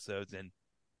 12 episodes. And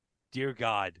dear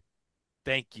God,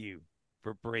 thank you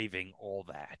for braving all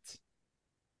that.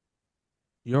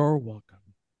 You're welcome.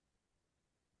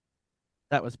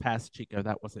 That was Past Chico.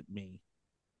 That wasn't me.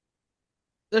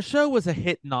 The show was a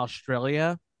hit in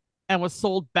Australia and was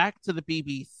sold back to the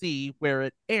BBC, where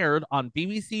it aired on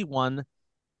BBC One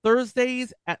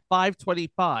Thursdays at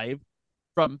 5:25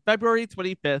 from February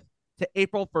 25th to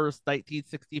April 1st,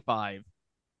 1965.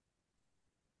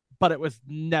 But it was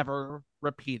never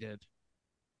repeated.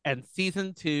 And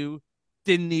season 2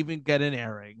 didn't even get an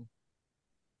airing.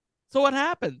 So what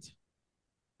happened?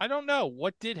 I don't know.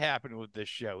 What did happen with this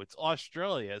show? It's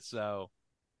Australia, so...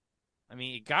 I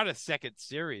mean, it got a second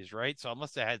series, right? So it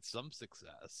must have had some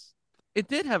success. It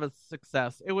did have a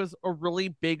success. It was a really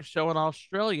big show in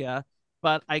Australia,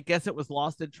 but I guess it was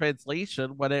lost in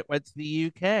translation when it went to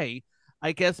the UK.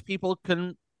 I guess people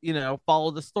couldn't,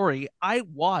 follow the story. I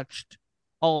watched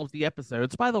all of the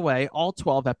episodes. By the way, all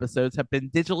 12 episodes have been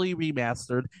digitally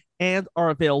remastered and are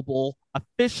available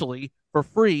officially for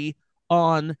free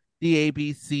on the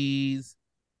ABC's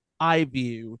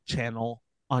iView channel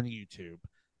on YouTube.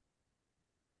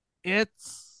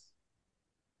 It's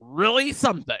really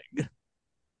something.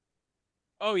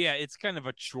 Oh, yeah, it's kind of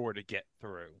a chore to get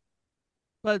through.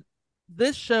 But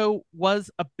this show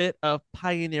was a bit of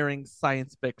pioneering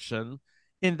science fiction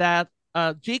in that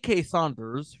G.K.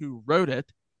 Saunders, who wrote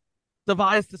it,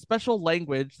 devised a special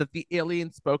language that the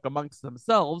aliens spoke amongst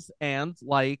themselves, and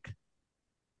like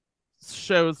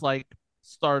shows like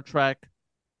Star Trek,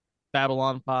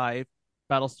 Babylon 5,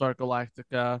 Battlestar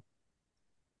Galactica,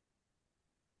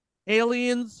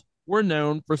 aliens were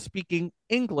known for speaking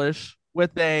English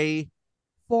with a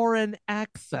foreign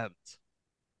accent.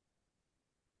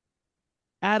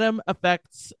 Adam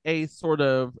affects a sort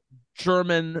of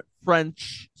German,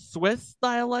 French, Swiss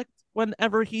dialect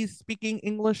whenever he's speaking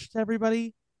English to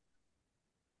everybody.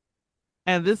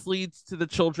 And this leads to the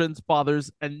children's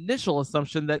father's initial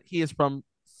assumption that he is from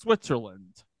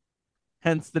Switzerland,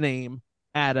 hence the name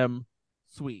Adam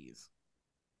Swees.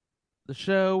 The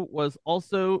show was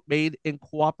also made in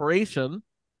cooperation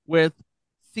with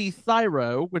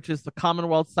CSIRO, which is the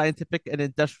Commonwealth Scientific and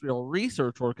Industrial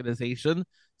Research Organization.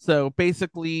 So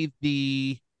basically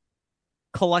the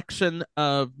collection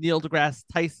of Neil deGrasse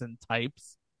Tyson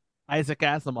types, Isaac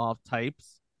Asimov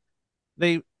types.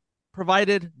 They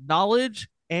provided knowledge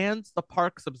and the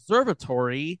park's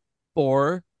observatory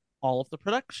for all of the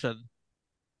production.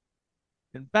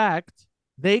 In fact,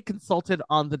 they consulted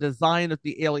on the design of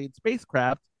the alien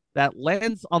spacecraft that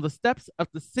lands on the steps of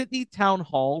the Sydney Town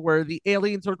Hall, where the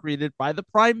aliens are greeted by the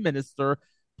Prime Minister,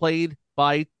 played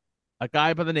by a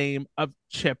guy by the name of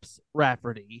Chips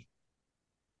Rafferty.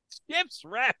 Chips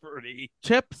Rafferty.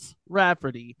 Chips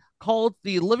Rafferty, called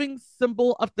the living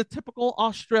symbol of the typical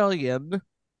Australian.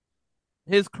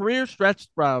 His career stretched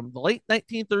from the late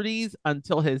 1930s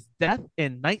until his death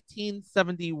in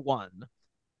 1971.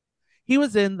 He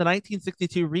was in the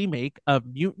 1962 remake of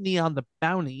Mutiny on the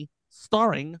Bounty,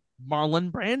 starring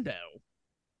Marlon Brando.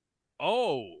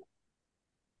 Oh.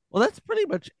 Well, that's pretty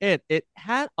much it. It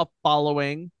had a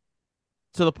following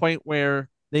to the point where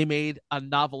they made a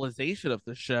novelization of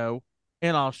the show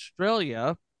in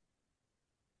Australia,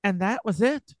 and that was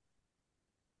it.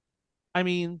 I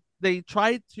mean, they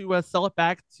tried to sell it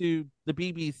back to the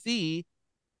BBC,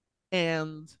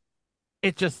 and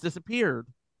it just disappeared.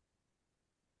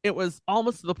 It was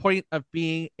almost to the point of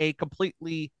being a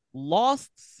completely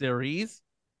lost series,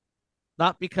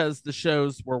 not because the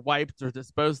shows were wiped or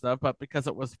disposed of, but because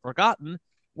it was forgotten,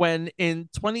 when in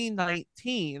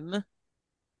 2019,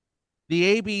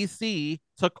 the ABC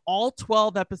took all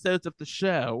 12 episodes of the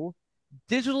show,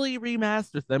 digitally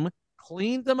remastered them,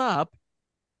 cleaned them up,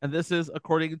 and this is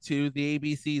according to the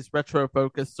ABC's Retro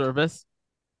Focus service,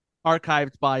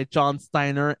 archived by John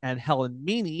Steiner and Helen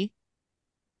Meany.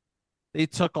 They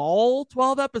took all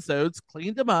 12 episodes,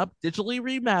 cleaned them up, digitally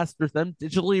remastered them,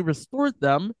 digitally restored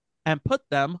them, and put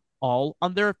them all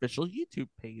on their official YouTube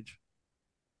page.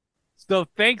 So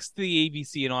thanks to the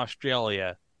ABC in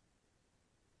Australia,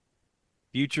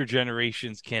 future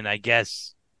generations can, I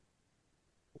guess,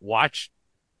 watch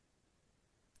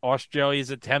Australia's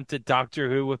attempt at Doctor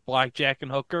Who with blackjack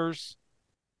and hookers.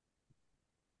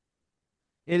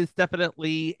 It is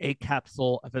definitely a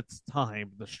capsule of its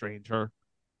time, The Stranger.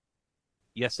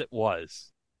 Yes, it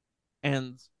was.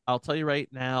 And I'll tell you right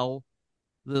now,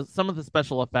 some of the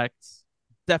special effects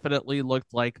definitely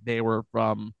looked like they were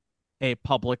from a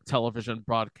public television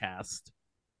broadcast.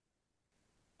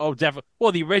 Oh, definitely.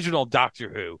 Well, the original Doctor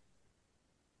Who,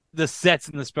 the sets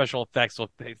and the special effects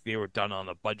looked like they were done on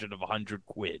a budget of £100.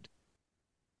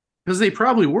 Because they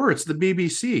probably were. It's the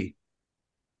BBC.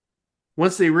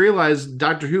 Once they realized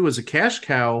Doctor Who was a cash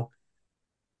cow,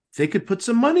 they could put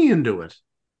some money into it.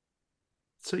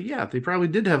 So yeah, they probably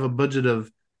did have a budget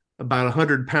of about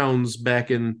 £100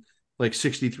 back in like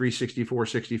 63, 64,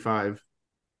 65.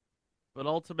 But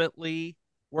ultimately,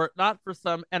 were it not for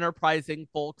some enterprising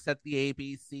folks at the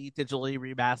ABC digitally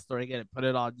remastering it and put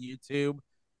it on YouTube,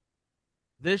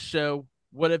 this show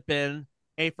would have been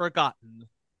a forgotten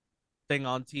thing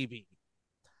on TV.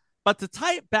 But to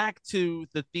tie it back to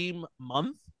the theme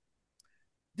month,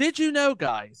 did you know,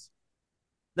 guys,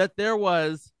 that there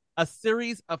was a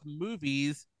series of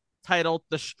movies titled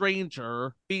The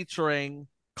Stranger featuring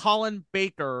Colin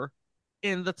Baker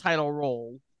in the title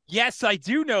role? Yes, I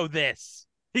do know this,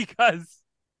 because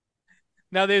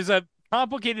now there's a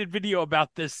complicated video about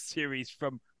this series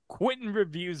from Quentin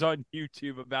Reviews on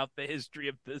YouTube about the history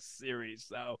of this series.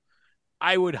 So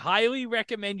I would highly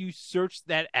recommend you search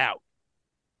that out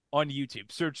on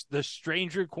YouTube. Search The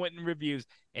Stranger Quentin Reviews,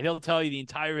 and he'll tell you the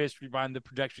entire history behind the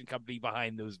production company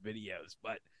behind those videos.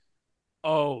 But,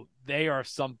 oh, they are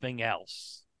something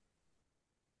else.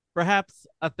 Perhaps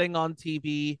a thing on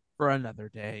TV for another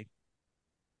day.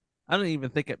 I don't even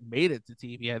think it made it to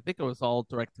TV. I think it was all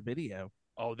direct to video.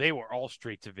 Oh, they were all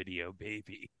straight to video,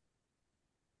 baby.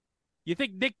 You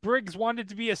think Nick Briggs wanted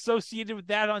to be associated with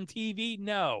that on TV?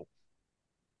 No.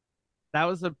 That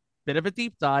was a bit of a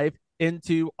deep dive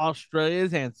into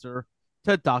Australia's answer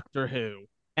to Doctor Who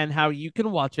and how you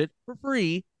can watch it for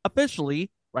free officially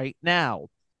right now.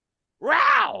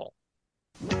 Wow!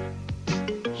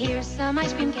 Here's some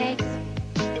ice cream cakes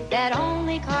that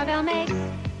only Carvel makes.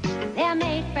 They're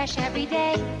made fresh every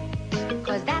day,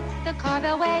 'cause that's the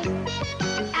Carvel way.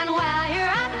 And while you're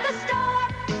at the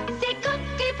store, see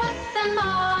Cookie Puss and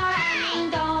more.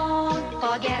 And don't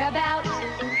forget about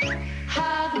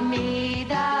Hug Me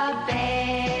the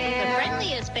Bear. The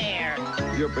friendliest bear.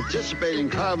 Your participating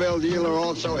Carvel dealer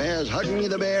also has Hug Me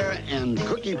the Bear and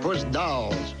Cookie Puss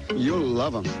dolls. You'll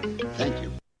love them. Thank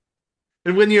you.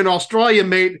 And when you're in Australia,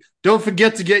 mate, don't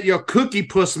forget to get your Cookie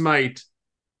Puss, mate.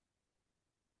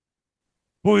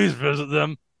 Please visit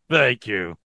them. Thank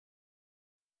you.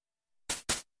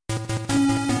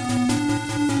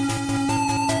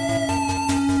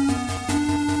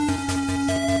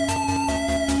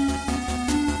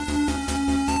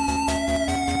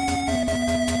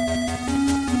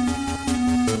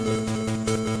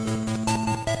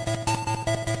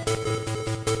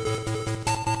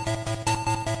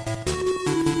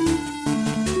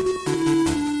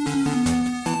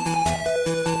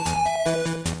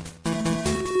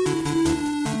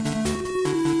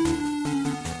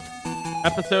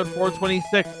 Episode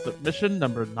 426, mission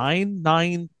number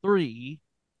 993,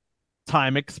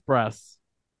 Time Express.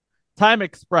 Time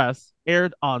Express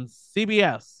aired on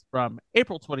CBS from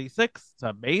April 26th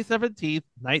to May 17th,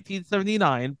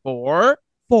 1979 for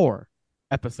 4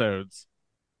 episodes.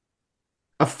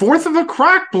 A fourth of a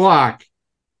crock block.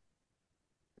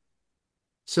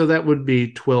 So that would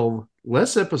be 12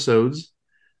 less episodes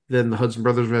than the Hudson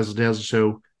Brothers Razzle Dazzle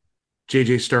Show,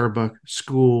 J.J. Starbuck,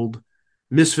 Schooled,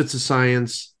 Misfits of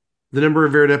Science, the number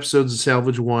of aired episodes of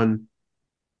Salvage 1,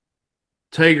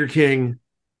 Tiger King,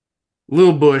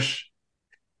 Lil Bush,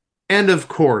 and of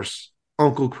course,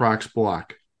 Uncle Croc's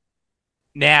Block.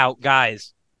 Now,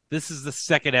 guys, this is the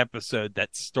second episode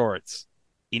that starts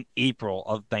in April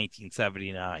of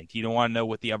 1979. Do you want to know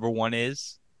what the other one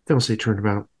is? Don't say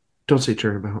Turnabout. Don't say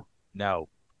Turnabout. No.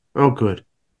 Oh, good.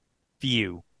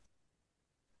 View.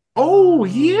 Oh,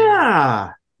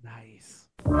 yeah. Nice.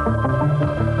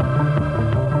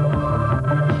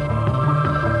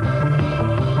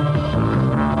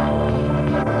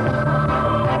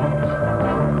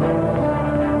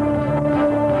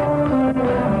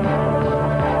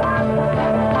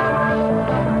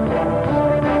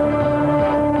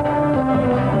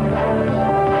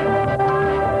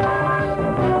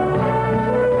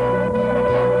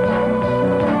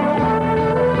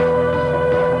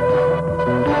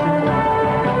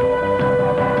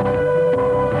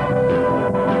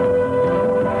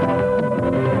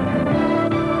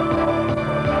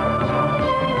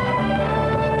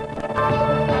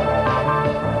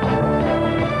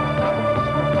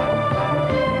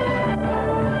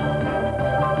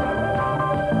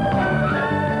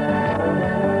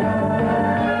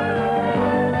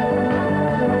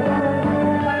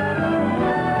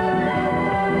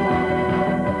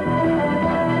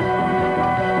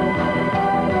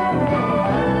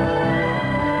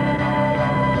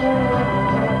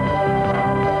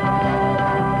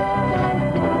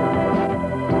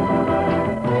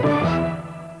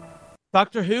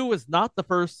 Doctor Who was not the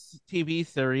first TV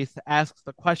series to ask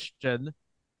the question,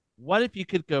 what if you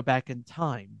could go back in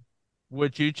time?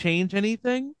 Would you change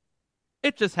anything?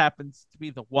 It just happens to be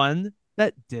the one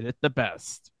that did it the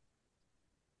best.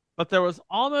 But there was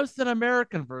almost an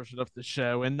American version of the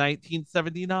show in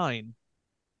 1979.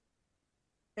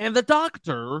 And the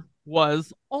Doctor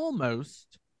was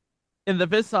almost in the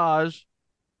visage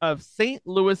of St.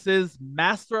 Louis's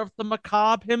master of the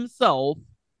macabre himself,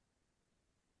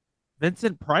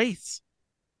 Vincent Price.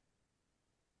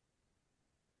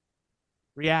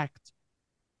 React.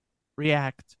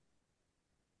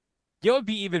 It would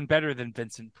be even better than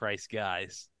Vincent Price,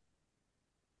 guys.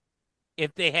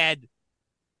 If they had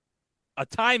a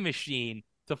time machine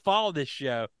to follow this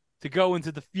show, to go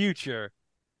into the future,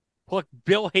 pluck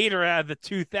Bill Hader out of the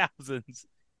 2000s,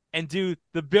 and do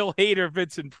the Bill Hader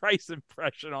Vincent Price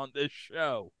impression on this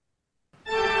show.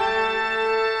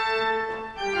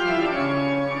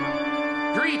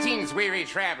 Greetings, weary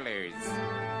travelers.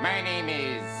 My name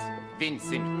is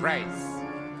Vincent Price.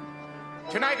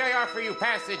 Tonight I offer you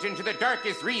passage into the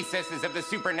darkest recesses of the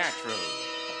supernatural.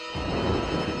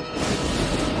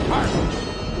 Hark!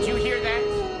 Did you hear that?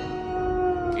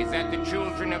 Is that the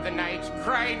children of the night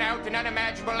crying out in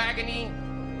unimaginable agony?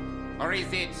 Or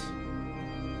is it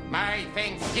my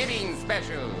Thanksgiving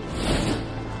special?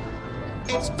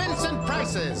 It's Vincent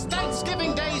Price's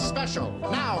Thanksgiving Day special.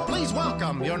 Now, please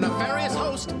welcome your nefarious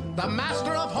host, the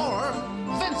master of horror,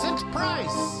 Vincent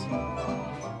Price.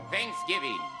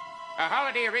 Thanksgiving, a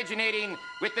holiday originating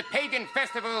with the pagan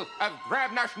festival of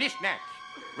Grabnosh-Nishnak,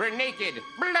 where naked,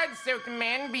 blood-soaked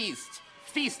man-beasts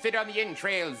feasted on the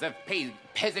entrails of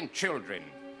peasant children.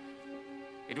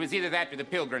 It was either that or the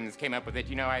Pilgrims came up with it.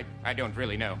 You know, I don't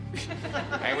really know.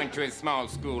 I went to a small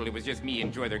school. It was just me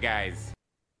and two other guys.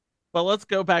 But let's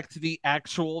go back to the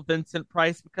actual Vincent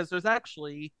Price, because there's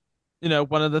actually,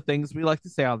 one of the things we like to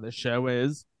say on this show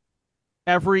is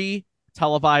every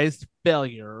televised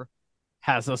failure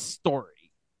has a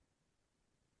story.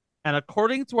 And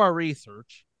according to our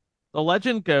research, the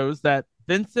legend goes that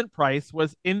Vincent Price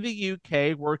was in the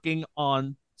UK working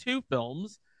on two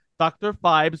films, Dr.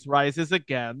 Phibes Rises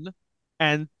Again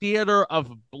and Theater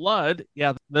of Blood.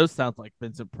 Yeah, those sound like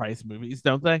Vincent Price movies,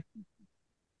 don't they?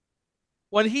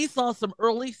 When he saw some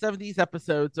early 70s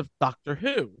episodes of Doctor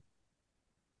Who.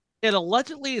 It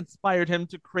allegedly inspired him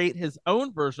to create his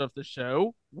own version of the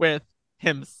show with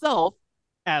himself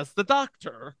as the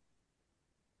Doctor.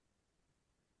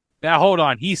 Now, hold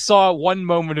on. He saw one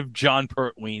moment of John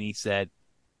Pertwee and he said,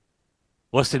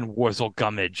 "Listen, Wurzel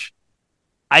Gummidge,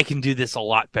 I can do this a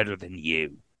lot better than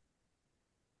you."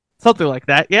 Something like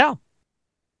that, yeah.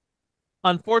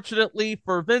 Unfortunately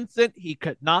for Vincent, he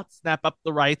could not snap up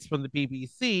the rights from the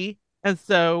BBC, and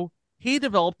so he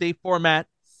developed a format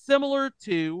similar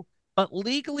to, but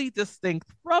legally distinct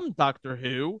from Doctor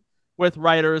Who, with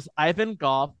writers Ivan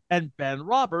Gough and Ben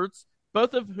Roberts,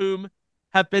 both of whom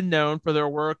have been known for their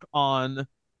work on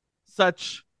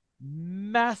such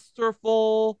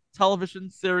masterful television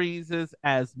series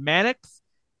as Mannix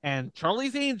and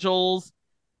Charlie's Angels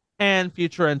and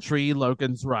future entry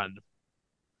Logan's Run.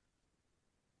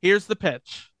 Here's the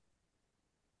pitch.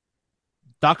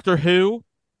 Doctor Who,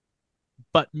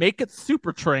 but make it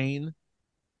Super Train,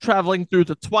 traveling through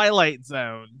the Twilight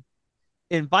Zone.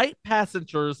 Invite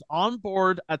passengers on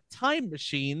board a time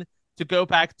machine to go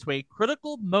back to a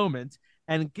critical moment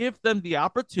and give them the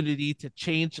opportunity to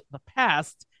change the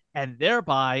past and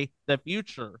thereby the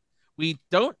future. We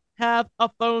don't have a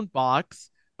phone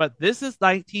box, but this is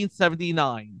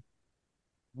 1979.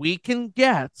 We can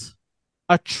get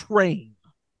a train.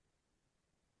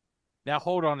 Now,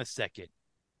 hold on a second.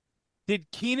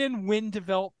 Did Keenan Wynn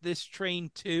develop this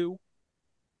train too?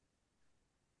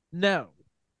 No.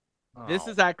 This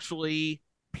is actually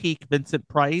peak Vincent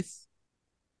Price.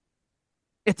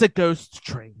 It's a ghost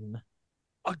train.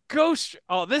 A ghost?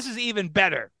 Oh, this is even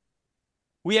better.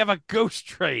 We have a ghost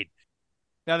train.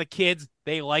 Now, the kids,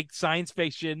 they liked science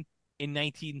fiction in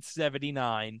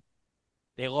 1979.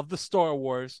 They love the Star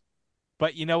Wars.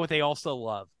 But you know what they also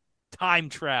love? Time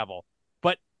travel.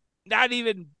 But not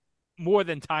even more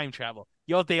than time travel.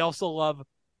 You know what they also love?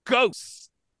 Ghosts.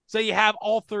 So you have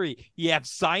all three. You have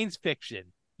science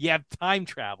fiction, you have time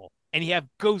travel, and you have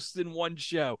ghosts in one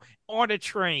show on a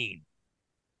train.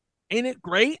 Ain't it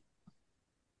great?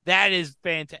 That is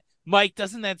fantastic. Mike,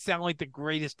 doesn't that sound like the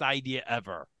greatest idea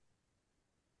ever?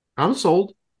 I'm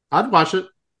sold. I'd watch it.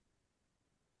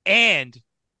 And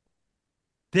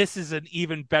this is an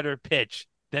even better pitch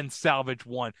than Salvage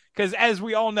 1. Because as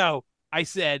we all know, I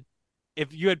said,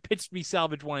 if you had pitched me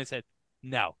Salvage 1, I said,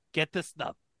 no, get this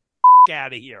stuff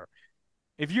out of here.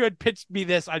 If you had pitched me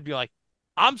this, I'd be like,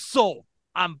 I'm sold.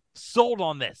 I'm sold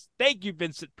on this. Thank you,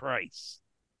 Vincent Price.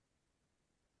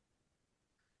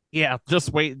 Yeah,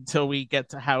 just wait until we get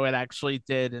to how it actually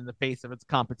did in the face of its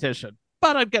competition.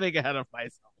 But I'm getting ahead of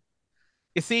myself.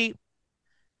 You see,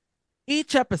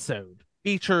 each episode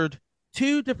featured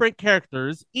two different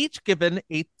characters, each given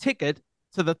a ticket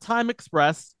to the Time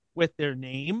Express with their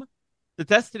name, the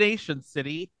destination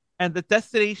city, and the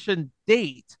destination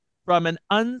date from an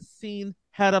unseen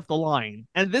head of the line.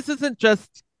 And this isn't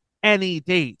just any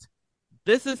date.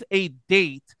 This is a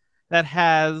date that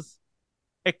has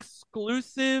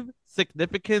exclusive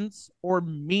significance or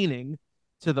meaning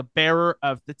to the bearer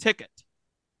of the ticket.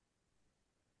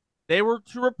 They were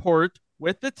to report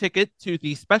with the ticket to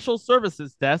the Special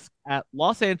Services Desk at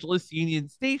Los Angeles Union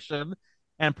Station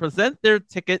and present their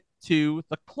ticket to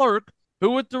the clerk,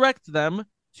 who would direct them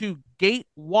to Gate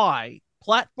Y,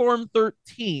 Platform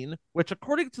 13, which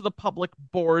according to the public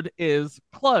board is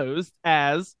closed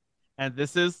as, and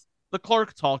this is the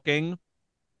clerk talking,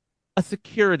 a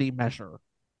security measure.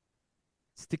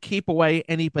 It's to keep away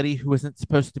anybody who isn't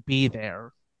supposed to be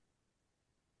there.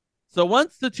 So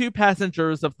once the two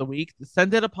passengers of the week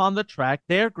descended upon the track,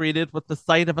 they are greeted with the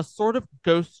sight of a sort of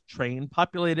ghost train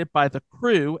populated by the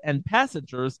crew and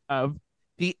passengers of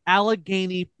the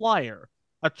Allegheny Flyer,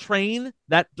 a train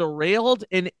that derailed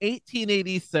in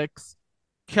 1886,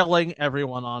 killing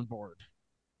everyone on board.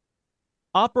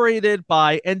 Operated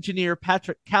by engineer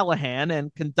Patrick Callahan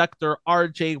and conductor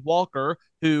R.J. Walker,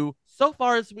 who, so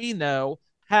far as we know,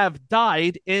 have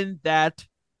died in that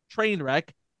train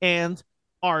wreck and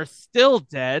are still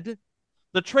dead,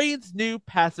 the train's new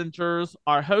passengers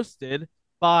are hosted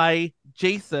by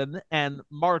Jason and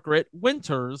Margaret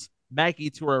Winters, Maggie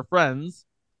to her friends,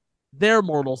 their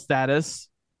mortal status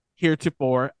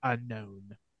heretofore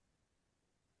unknown.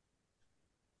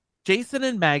 Jason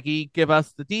and Maggie give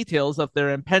us the details of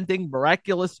their impending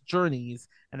miraculous journeys,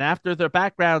 and after their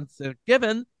backgrounds are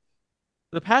given,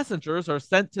 the passengers are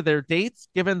sent to their dates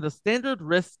given the standard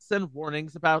risks and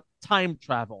warnings about time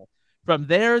travel. From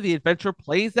there, the adventure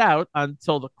plays out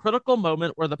until the critical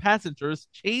moment where the passengers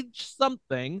change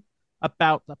something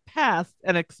about the past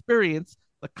and experience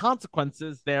the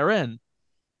consequences therein.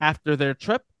 After their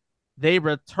trip, they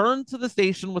return to the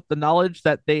station with the knowledge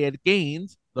that they had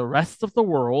gained, the rest of the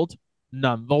world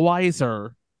none the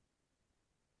wiser.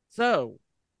 So,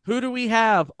 who do we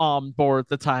have on board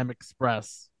the Time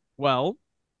Express? Well,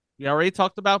 we already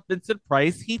talked about Vincent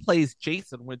Price. He plays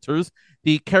Jason Winters,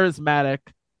 the charismatic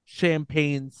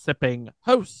champagne sipping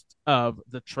host of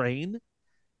the train.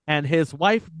 And his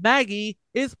wife, Maggie,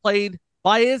 is played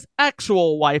by his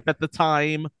actual wife at the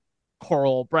time,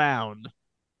 Coral Brown,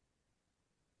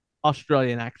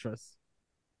 Australian actress.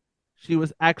 She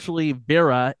was actually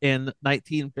Vera in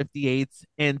 1958's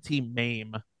Auntie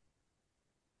Mame.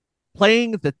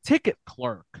 Playing the ticket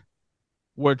clerk,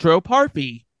 Woodrow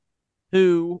Parfy,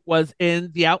 who was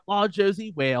in The Outlaw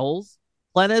Josie Wales,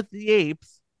 Planet of the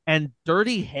Apes, and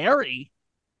Dirty Harry.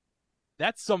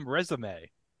 That's some resume.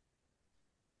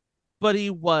 But he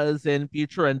was in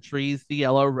future entries The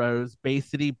Yellow Rose, Bay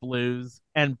City Blues,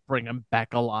 and Bring 'Em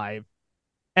Back Alive.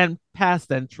 And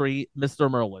past entry, Mr.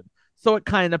 Merlin. So it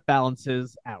kind of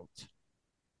balances out.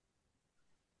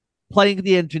 Playing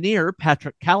the engineer,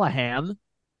 Patrick Callahan,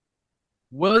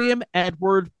 William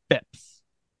Edward Phipps,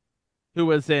 who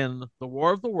was in The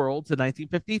War of the Worlds in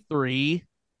 1953,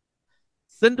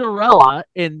 Cinderella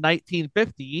in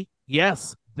 1950.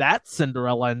 Yes, that's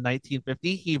Cinderella in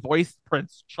 1950. He voiced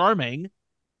Prince Charming.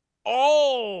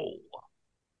 Oh!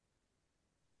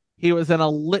 He was in a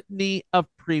litany of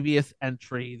previous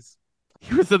entries.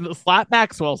 He was in the Slap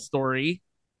Maxwell story.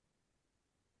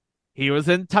 He was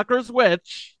in Tucker's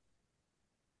Witch.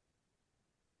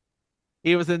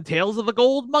 He was in Tales of the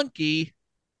Gold Monkey.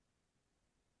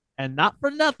 And not for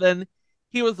nothing,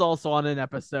 he was also on an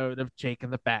episode of Jake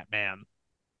and the Batman.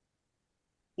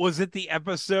 Was it the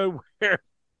episode where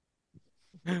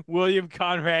William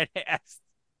Conrad asked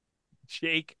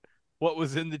Jake what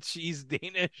was in the cheese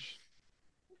Danish?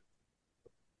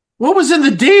 What was in the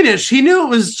Danish? He knew it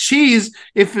was cheese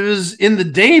if it was in the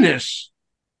Danish.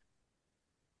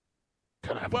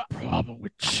 Could I have a problem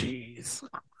with cheese?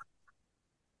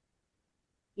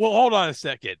 Well, hold on a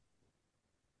second.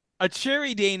 A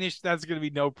cherry Danish, that's going to be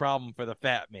no problem for the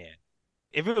fat man.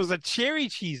 If it was a cherry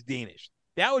cheese Danish,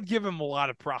 that would give him a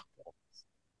lot of problems.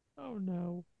 Oh,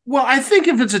 no. Well, I think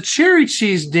if it's a cherry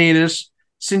cheese Danish,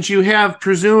 since you have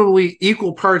presumably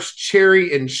equal parts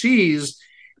cherry and cheese,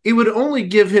 it would only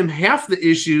give him half the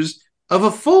issues of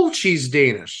a full cheese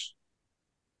Danish.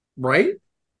 Right?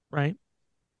 Right.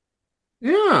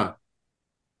 Yeah.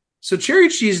 So cherry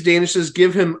cheese Danishes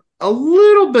give him a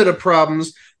little bit of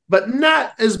problems, but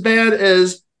not as bad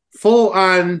as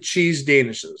full-on cheese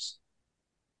Danishes.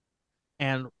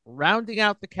 And rounding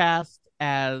out the cast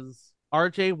as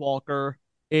R.J. Walker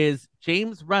is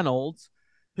James Reynolds,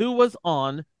 who was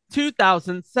on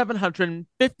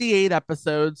 2,758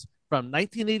 episodes from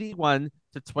 1981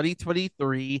 to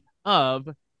 2023 of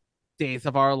Days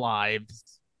of Our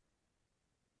Lives.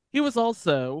 He was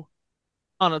also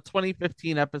on a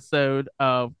 2015 episode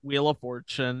of Wheel of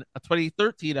Fortune, a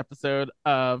 2013 episode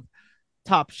of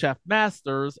Top Chef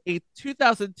Masters, a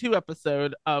 2002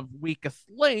 episode of Weakest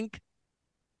Link,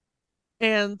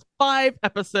 and 5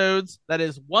 episodes, that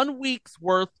is 1 week's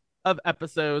worth of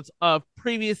episodes of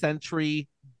previous entry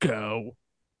Go.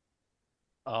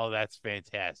 Oh, that's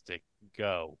fantastic.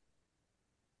 Go.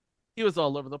 He was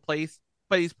all over the place,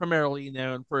 but he's primarily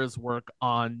known for his work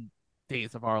on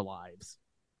Days of Our Lives.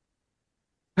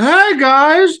 Hey,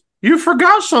 guys, you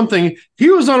forgot something.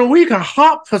 He was on a week of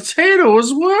Hot Potato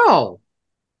as well.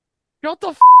 Shut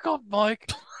the up, Mike.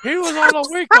 He was on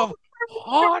a week of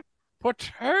Hot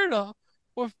Potato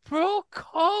with Bill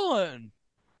Cullen.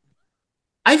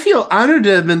 I feel honored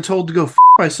to have been told to go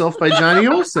myself by Johnny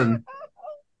Olson.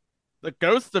 The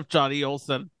ghost of Johnny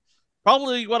Olson.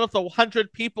 Probably one of the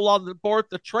 100 people on the board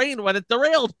the train when it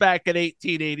derailed back in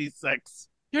 1886.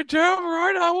 You're damn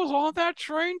right, I was on that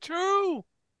train too.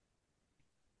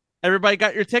 Everybody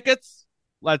got your tickets?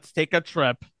 Let's take a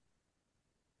trip.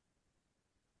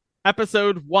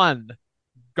 Episode 1,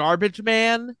 Garbage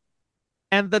Man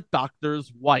and the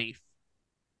Doctor's Wife.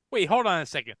 Wait, hold on a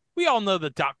second. We all know the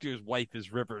Doctor's Wife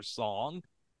is River's Song.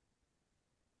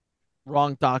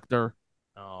 Wrong Doctor.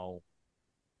 Oh.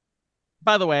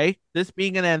 By the way, this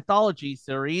being an anthology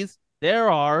series, there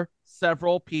are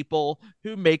several people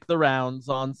who make the rounds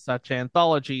on such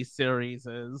anthology series,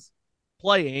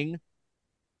 playing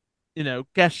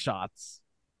guest shots.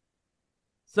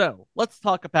 So let's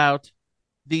talk about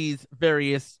these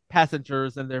various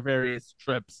passengers and their various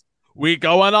trips. We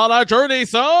going on a journey,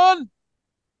 son!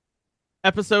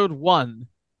 Episode 1,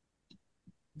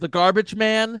 The Garbage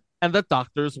Man and the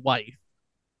Doctor's Wife.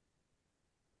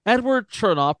 Edward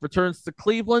Chernoff returns to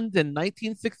Cleveland in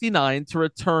 1969 to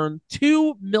return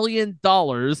 $2 million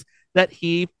that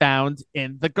he found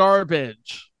in the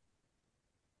garbage.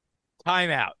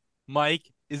 Time out. Mike,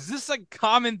 is this a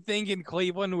common thing in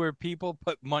Cleveland where people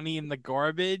put money in the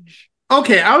garbage?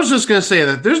 Okay, I was just going to say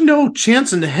that there's no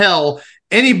chance in hell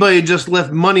anybody just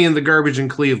left money in the garbage in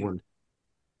Cleveland.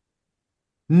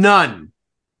 None.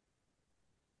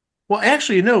 Well,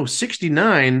 actually, no,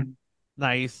 69.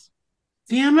 Nice.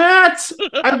 Damn it!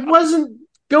 I wasn't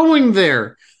going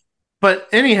there. But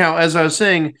anyhow, as I was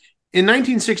saying, in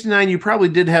 1969, you probably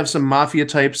did have some mafia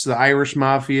types, the Irish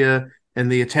mafia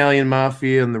and the Italian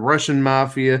mafia and the Russian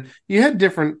mafia. You had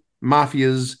different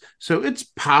mafias, so it's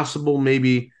possible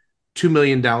maybe $2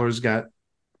 million got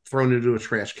thrown into a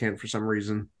trash can for some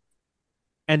reason.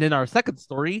 And in our second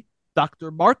story,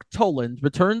 Dr. Mark Toland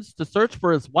returns to search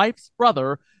for his wife's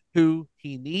brother, who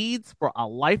he needs for a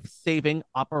life-saving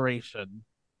operation.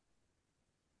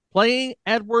 Playing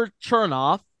Edward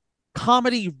Chernoff,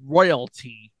 comedy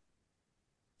royalty,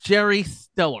 Jerry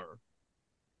Stiller.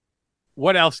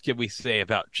 What else can we say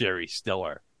about Jerry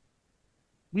Stiller?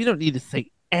 We don't need to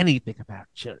say anything about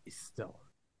Jerry Stiller.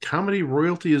 Comedy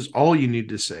royalty is all you need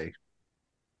to say.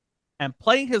 And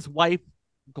playing his wife,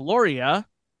 Gloria,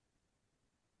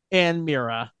 Ann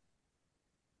Mira.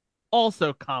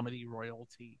 Also comedy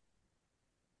royalty.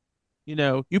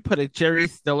 You put a Jerry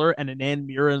Stiller and an Ann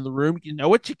Mira in the room, you know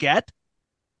what you get?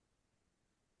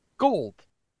 Gold.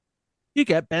 You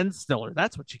get Ben Stiller.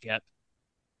 That's what you get.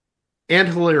 And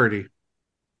hilarity.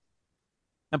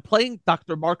 And playing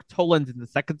Dr. Mark Toland in the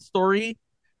second story,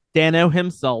 Dano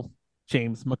himself,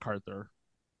 James MacArthur.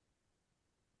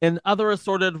 In other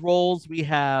assorted roles, we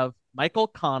have Michael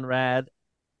Conrad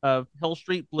of Hill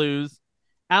Street Blues,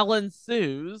 Alan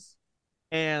Sues,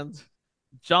 and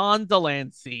John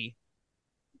Delancey.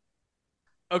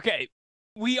 Okay,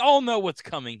 we all know what's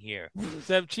coming here.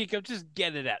 So, Chico, just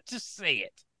get it out. Just say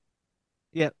it.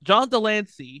 Yeah, John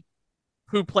Delancey,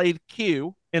 who played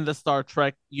Q in the Star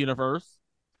Trek universe.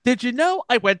 Did you know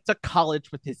I went to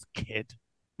college with his kid?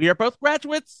 We are both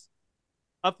graduates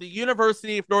of the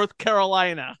University of North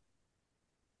Carolina.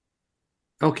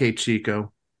 Okay,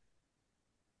 Chico.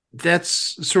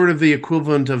 That's sort of the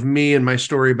equivalent of me and my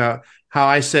story about how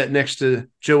I sat next to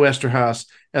Joe Esterhaus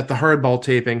at the Hardball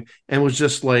taping and was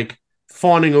just like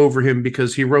fawning over him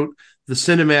because he wrote the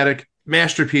cinematic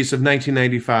masterpiece of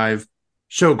 1995,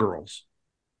 Showgirls.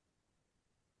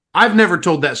 I've never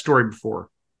told that story before.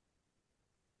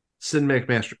 Cinematic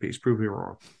masterpiece. Prove me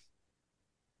wrong.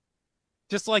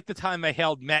 Just like the time I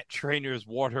held Matt Trainor's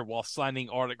water while signing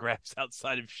autographs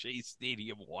outside of Shea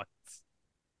Stadium once.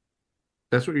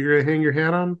 That's what you're going to hang your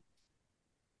hat on?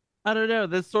 I don't know.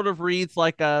 This sort of reads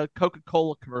like a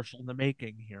Coca-Cola commercial in the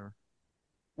making here.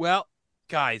 Well,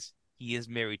 guys, he is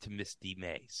married to Misty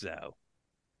May, so.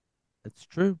 It's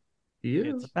true. He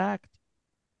is. It's a fact.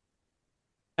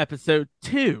 Episode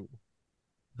 2,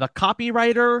 The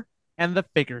Copywriter and the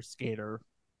Figure Skater.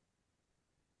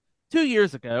 2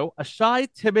 years ago, a shy,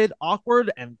 timid,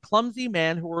 awkward, and clumsy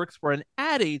man who works for an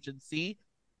ad agency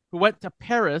who went to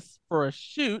Paris for a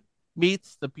shoot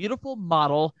meets the beautiful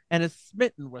model and is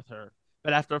smitten with her.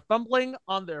 But after fumbling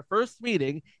on their first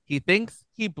meeting, he thinks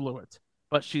he blew it.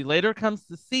 But she later comes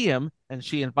to see him and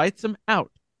she invites him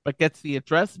out, but gets the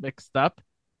address mixed up.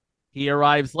 He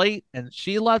arrives late and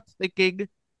she left thinking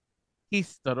he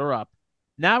stood her up.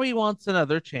 Now he wants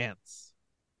another chance.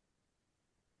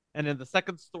 And in the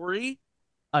second story,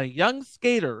 a young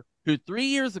skater who 3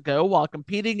 years ago, while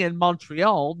competing in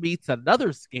Montreal, meets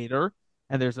another skater,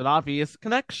 and there's an obvious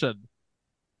connection.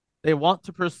 They want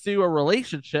to pursue a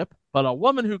relationship, but a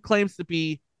woman who claims to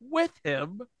be with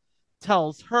him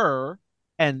tells her,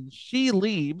 and she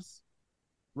leaves,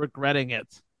 regretting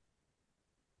it.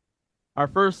 Our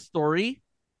first story,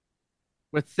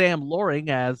 with Sam Loring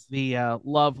as the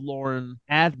lovelorn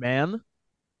ad man,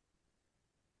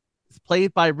 is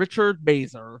played by Richard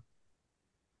Mazer.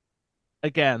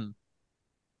 Again,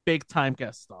 big time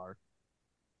guest star.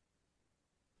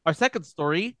 Our second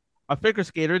story, a figure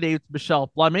skater named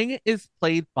Michelle Fleming, is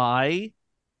played by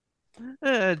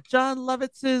John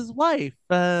Lovitz's wife,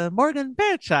 Morgan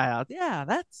Fairchild. Yeah,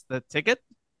 that's the ticket.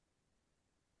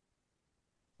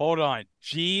 Hold on.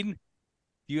 Gene,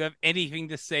 do you have anything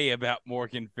to say about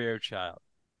Morgan Fairchild?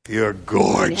 You're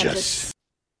gorgeous.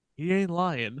 He ain't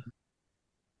lying.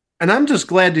 And I'm just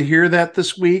glad to hear that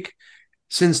this week,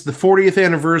 since the 40th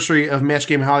anniversary of Match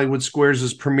Game Hollywood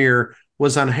Squares' premiere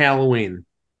was on Halloween.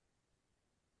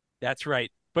 That's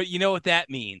right. But you know what that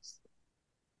means?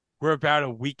 We're about a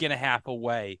week and a half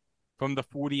away from the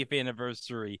 40th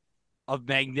anniversary of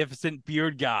Magnificent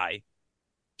Beard Guy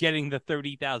getting the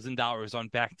 $30,000 on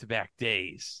back-to-back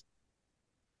days.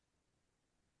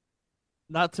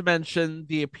 Not to mention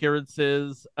the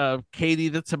appearances of Katie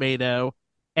the Tomato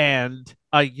and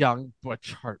a young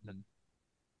Butch Hartman.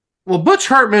 Well, Butch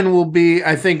Hartman will be,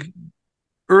 I think,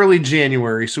 early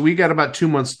January, so we got about 2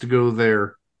 months to go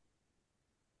there.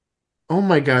 Oh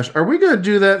my gosh, are we going to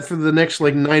do that for the next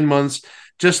 9 months?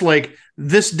 Just like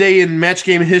this day in Match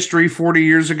Game history 40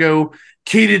 years ago,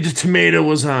 Katie the Tomato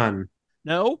was on.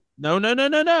 No.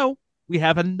 We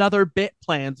have another bit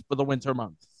planned for the winter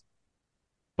months.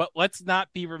 But let's not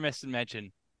be remiss and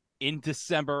mention, in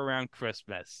December around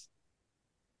Christmas,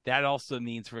 that also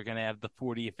means we're going to have the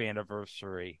 40th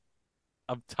anniversary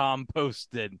of Tom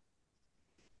Poston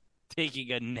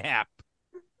taking a nap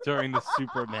during the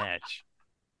super match.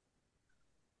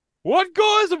 What,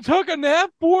 guys? I took a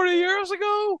nap 40 years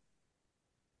ago?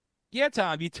 Yeah,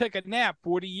 Tom, you took a nap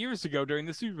 40 years ago during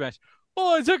the super match.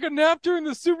 Oh, I took a nap during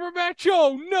the super match?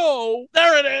 Oh, no.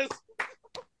 There it is.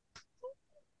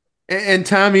 And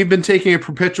Tom, you've been taking a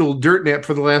perpetual dirt nap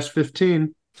for the last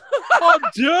 15. I'm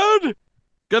dead.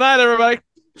 Good night, everybody.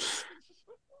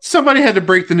 Somebody had to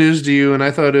break the news to you, and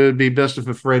I thought it would be best if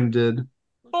a friend did.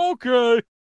 Okay.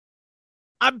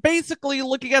 I'm basically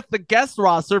looking at the guest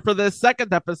roster for this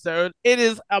second episode. It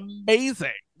is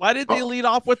amazing. Why did they lead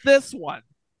off with this one?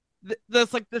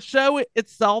 The show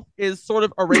itself is sort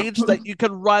of arranged that you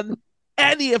can run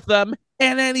any of them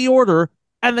in any order,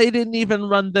 and they didn't even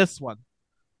run this one.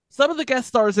 Some of the guest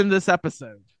stars in this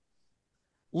episode: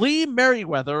 Lee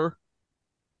Merriweather,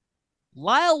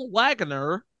 Lyle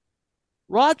Wagner,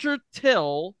 Roger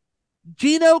Till,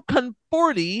 Gino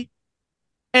Conforti,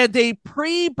 and a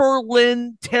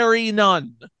pre-Berlin Terry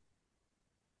Nunn.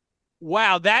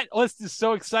 Wow, that list is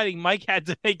so exciting. Mike had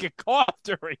to make a cough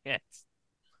during it.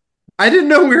 I didn't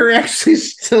know we were actually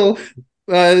still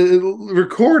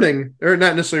recording, or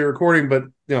not necessarily recording, but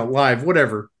live,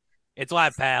 whatever. It's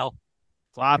live, pal.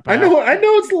 It's live, pal. I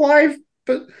know it's live,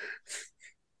 but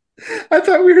I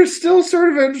thought we were still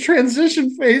sort of in a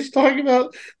transition phase talking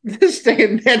about this day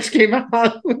in Match Game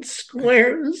Hollywood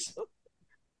Squares.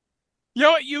 You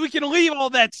know what? We can leave all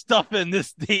that stuff in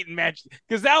this date and match,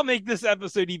 because that'll make this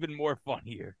episode even more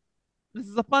funnier. This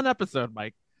is a fun episode,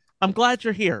 Mike. I'm glad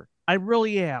you're here. I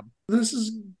really am. This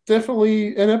is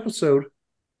definitely an episode.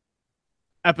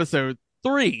 Episode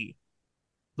 3,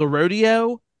 The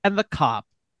Rodeo and the Cop.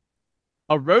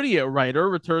 A rodeo rider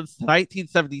returns to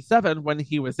 1977 when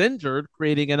he was injured,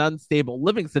 creating an unstable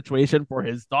living situation for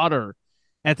his daughter.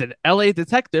 And an LA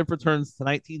detective returns to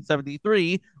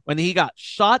 1973 when he got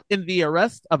shot in the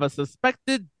arrest of a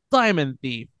suspected diamond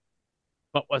thief.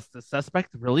 But was the suspect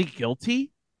really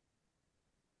guilty?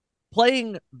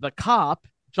 Playing the cop,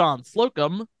 John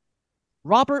Slocum,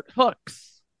 Robert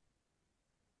Hooks.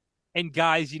 And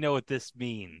guys, you know what this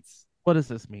means. What does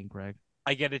this mean, Greg?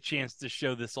 I get a chance to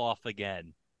show this off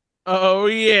again. Oh,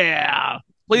 yeah.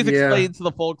 Please explain to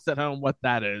the folks at home what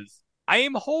that is. I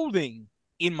am holding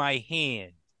in my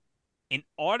hand an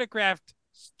autographed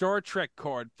Star Trek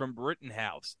card from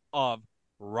Rittenhouse of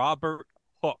Robert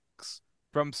Hooks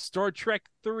from Star Trek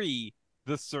 3,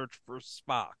 The Search for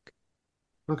Spock.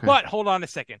 Okay. But hold on a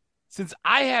second. Since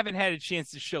I haven't had a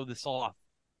chance to show this off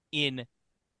in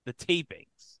the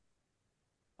tapings,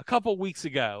 a couple weeks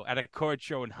ago at a card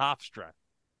show in Hofstra,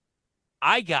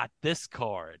 I got this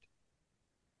card.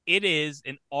 It is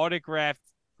an autographed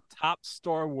top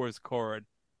Star Wars card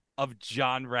of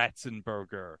John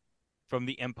Ratzenberger from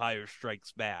The Empire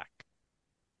Strikes Back.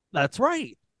 That's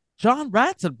right. John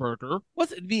Ratzenberger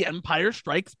was in The Empire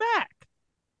Strikes Back.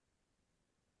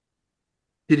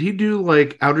 Did he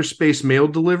do outer space mail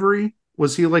delivery?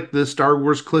 Was he like the Star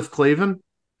Wars Cliff Clavin?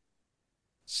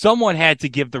 Someone had to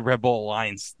give the Rebel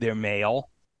Alliance their mail.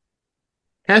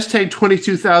 Hashtag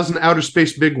 22,000 outer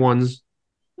space big ones.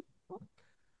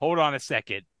 Hold on a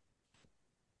second.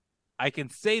 I can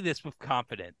say this with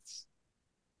confidence.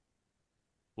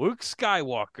 Luke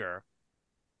Skywalker,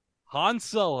 Han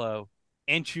Solo,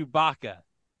 and Chewbacca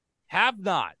have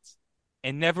not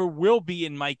and never will be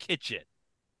in my kitchen.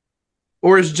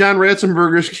 Or as John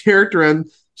Ratzenberger's character on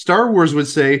Star Wars would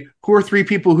say, who are 3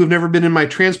 people who've never been in my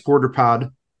transporter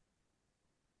pod?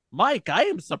 Mike, I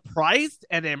am surprised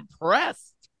and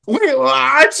impressed. Wait,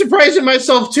 I'm surprised at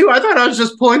myself too. I thought I was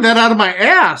just pulling that out of my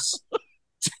ass.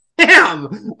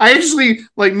 Damn, I actually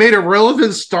made a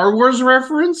relevant Star Wars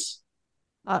reference.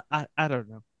 I don't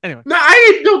know. Anyway. No,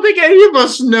 I don't think any of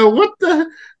us know what the.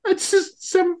 It's just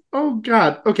some. Oh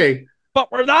God. Okay.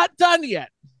 But we're not done yet.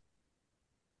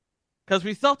 Because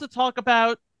we still have to talk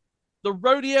about the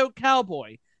rodeo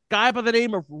cowboy. Guy by the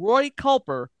name of Roy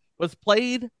Culper was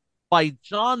played by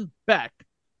John Beck,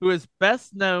 who is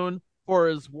best known for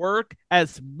his work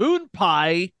as Moon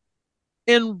Pie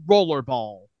in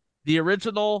Rollerball, the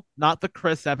original, not the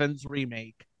Chris Evans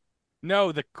remake.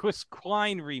 No, the Chris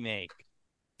Klein remake.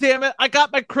 Damn it, I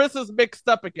got my Chris's mixed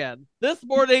up again. This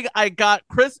morning, I got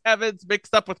Chris Evans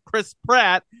mixed up with Chris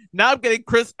Pratt. Now I'm getting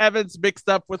Chris Evans mixed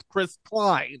up with Chris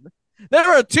Klein.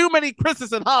 There are too many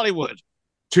Chris's in Hollywood.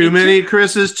 Too many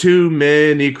Chris's, too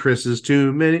many Chris's,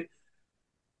 too many.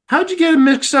 How'd you get him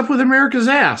mixed up with America's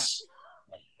Ass?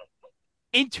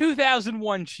 In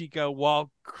 2001, Chico,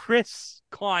 while Chris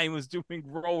Klein was doing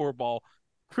Rollerball,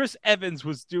 Chris Evans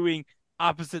was doing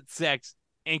Opposite Sex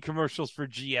and commercials for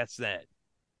GSN.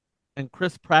 And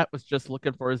Chris Pratt was just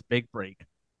looking for his big break.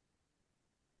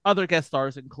 Other guest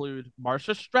stars include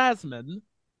Marcia Strassman,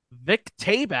 Vic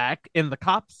Tayback in The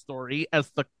Cop Story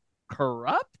as the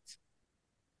corrupt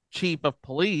chief of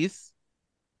police,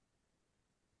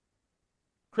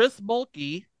 Chris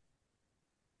Mulkey,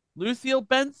 Lucille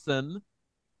Benson,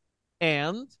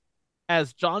 and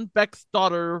as John Beck's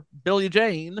daughter, Billie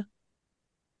Jane,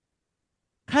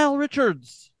 Kyle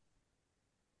Richards.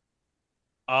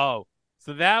 Oh,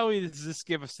 so that way does this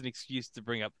give us an excuse to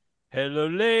bring up Hello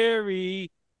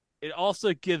Larry. It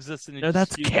also gives us an excuse. No,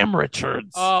 that's Cam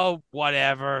Richards. Oh,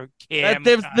 whatever. Cam.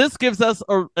 This gives us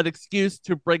an excuse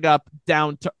to bring up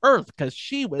Down to Earth, because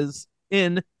she was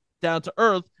in Down to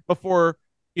Earth before,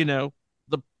 the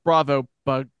Bravo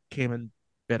bug came in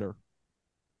bitter.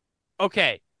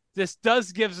 Okay, this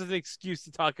does give us an excuse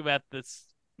to talk about this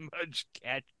Smudge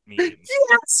Cat meme.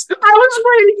 Yes, I was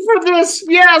waiting for this.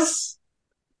 Yes,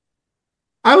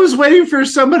 I was waiting for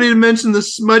somebody to mention the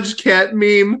Smudge Cat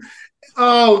meme.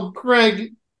 Oh,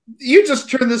 Greg, you just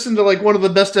turned this into like one of the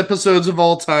best episodes of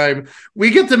all time. We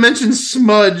get to mention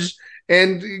Smudge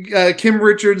and Kim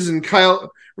Richards and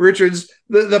Kyle Richards,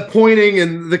 the pointing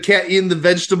and the cat eating the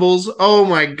vegetables. Oh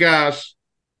my gosh.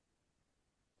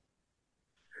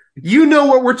 You know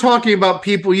what we're talking about,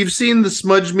 people. You've seen the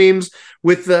Smudge memes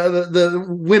with the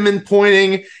women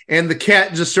pointing and the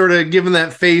cat just sort of giving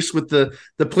that face with the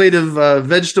plate of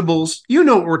vegetables. You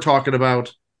know what we're talking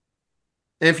about.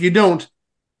 And if you don't,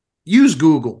 use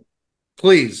Google.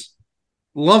 Please.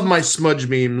 Love my Smudge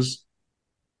memes.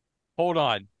 Hold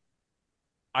on.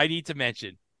 I need to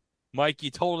mention, Mike,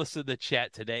 you told us in the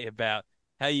chat today about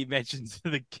how you mentioned to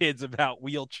the kids about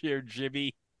Wheelchair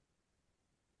Jimmy.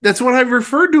 That's what I've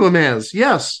referred to him as,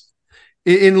 yes.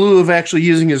 In lieu of actually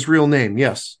using his real name,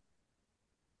 yes.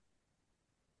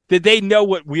 Did they know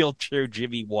what Wheelchair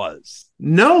Jimmy was?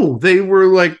 No, they were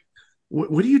like,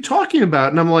 what are you talking about?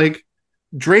 And I'm like,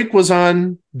 Drake was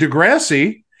on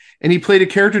Degrassi, and he played a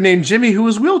character named Jimmy who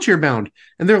was wheelchair bound.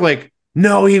 And they're like,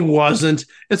 no, he wasn't.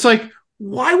 It's like,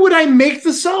 why would I make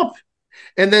this up?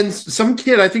 And then some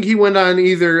kid, I think he went on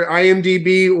either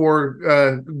IMDb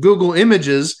or Google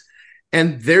Images,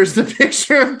 and there's the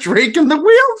picture of Drake in the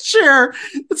wheelchair.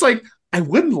 It's like, I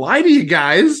wouldn't lie to you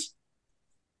guys.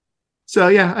 So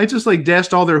yeah, I just like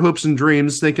dashed all their hopes and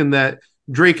dreams thinking that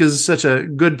Drake is such a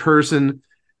good person.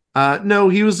 No,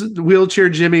 he was Wheelchair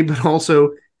Jimmy, but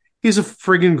also he's a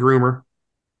friggin' groomer.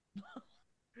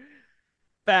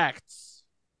 Facts.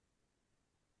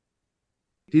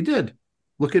 He did.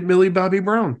 Look at Millie Bobby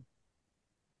Brown.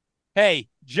 Hey,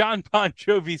 John Bon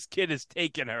Jovi's kid has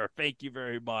taken her. Thank you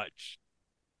very much.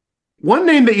 One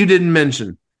name that you didn't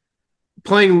mention,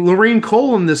 playing Lorraine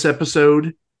Cole in this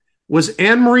episode, was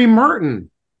Anne-Marie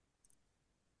Martin.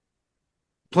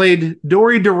 Played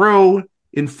Dory DeRoe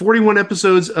in 41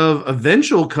 episodes of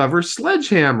eventual cover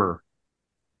Sledgehammer.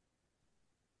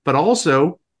 But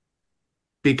also,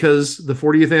 because the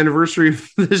 40th anniversary of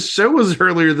this show was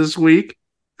earlier this week,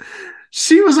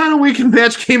 she was on a weekend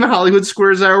match game at Hollywood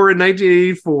Squares Hour in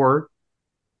 1984.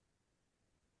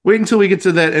 Wait until we get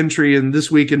to that entry in This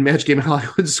Week in Match Game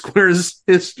Hollywood Squares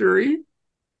history.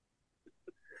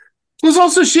 Plus,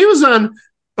 also, she was on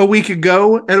a week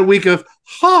ago and a week of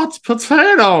Hot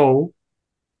Potato.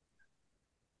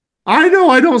 I know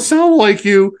I don't sound like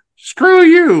you. Screw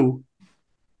you.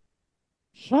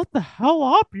 Shut the hell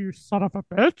up, you son of a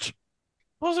bitch.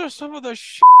 Those are some of the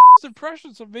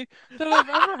impressions of me that I've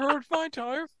ever heard my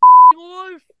entire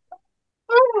life.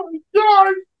 Oh my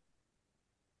God.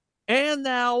 And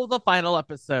now the final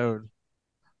episode.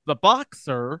 The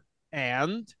Boxer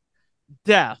and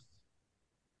Death.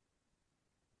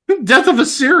 Death of a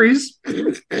series.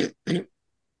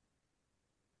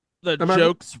 The Am I-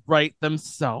 jokes write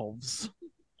themselves.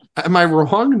 Am I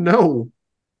wrong? No.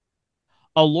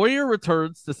 A lawyer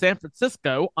returns to San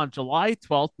Francisco on July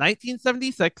 12th,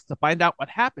 1976 to find out what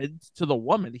happened to the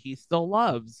woman he still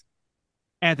loves.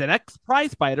 And an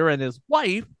ex-prize fighter and his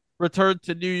wife returned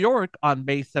to New York on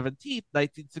May 17th,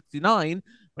 1969,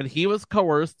 when he was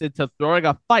coerced into throwing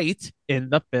a fight in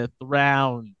the 5th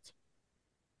round.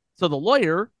 So the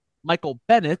lawyer, Michael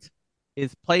Bennett,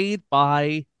 is played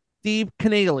by Steve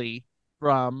Canale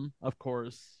from, of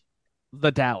course,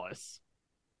 The Dallas.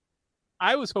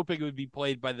 I was hoping it would be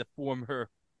played by the former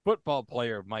football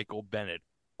player Michael Bennett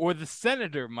or the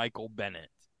Senator Michael Bennett.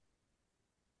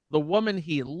 The woman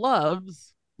he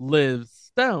loves, Liv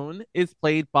Stone, is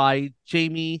played by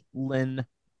Jamie Lynn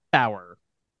Bower,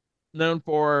 known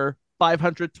for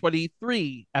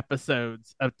 523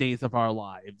 episodes of Days of Our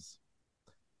Lives.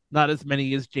 Not as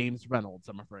many as James Reynolds,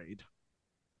 I'm afraid.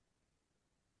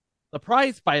 The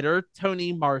prize fighter,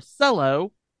 Tony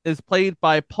Marcello, is played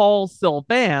by Paul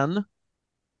Sylvan,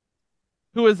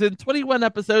 who is in 21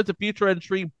 episodes of future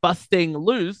entry Busting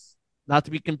Loose, not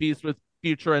to be confused with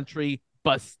future entry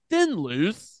Bustin'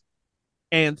 Loose,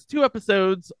 and 2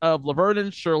 episodes of Laverne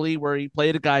and Shirley where he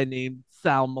played a guy named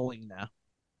Sal Molina.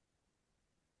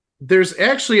 There's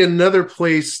actually another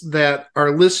place that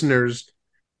our listeners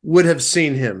would have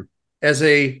seen him as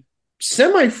a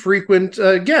semi-frequent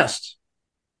guest.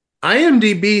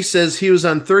 IMDb says he was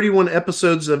on 31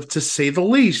 episodes of To Say the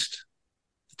Least,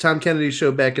 the Tom Kennedy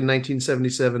show back in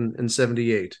 1977 and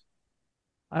 78.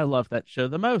 I love that show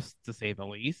the most, to say the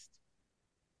least.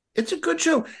 It's a good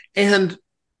show, and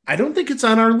I don't think it's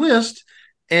on our list,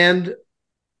 and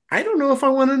I don't know if I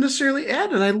want to necessarily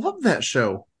add it. I love that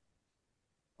show.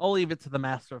 I'll leave it to the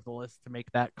master of the list to make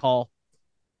that call.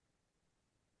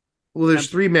 Well, there's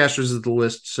 3 masters of the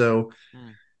list, so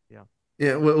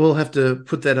yeah, we'll have to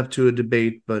put that up to a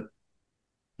debate. But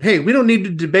hey, we don't need to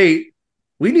debate.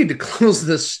 We need to close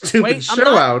this stupid show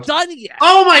I'm not out. Done yet.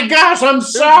 Oh my gosh, I'm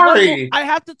sorry. I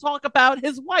have to talk about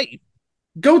his wife.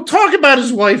 Go talk about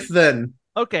his wife then.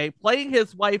 Okay, playing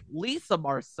his wife, Lisa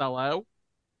Marcello,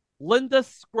 Linda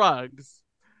Scruggs,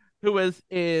 who is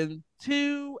in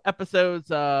 2 episodes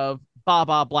of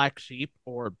Baba Black Sheep,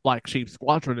 or Black Sheep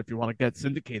Squadron if you want to get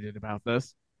syndicated about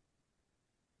this.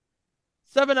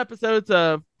 7 episodes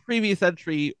of previous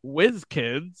entry Whiz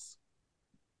Kids,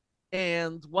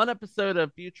 and 1 episode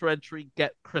of future entry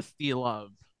Get Christy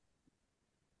Love.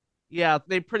 Yeah,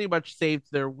 they pretty much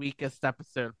saved their weakest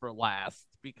episode for last,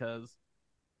 because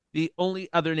the only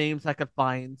other names I could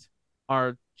find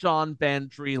are John Van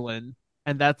Dreelen,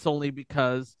 and that's only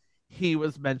because he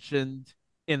was mentioned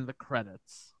in the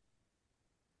credits.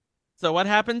 So what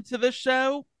happened to this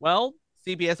show? Well,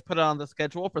 CBS put it on the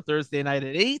schedule for Thursday night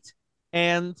at 8,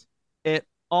 and it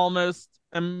almost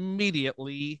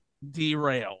immediately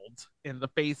derailed in the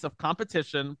face of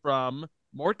competition from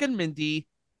Mork and Mindy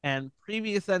and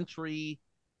previous entry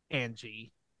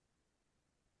Angie.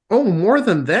 Oh, more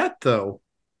than that, though.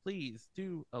 Please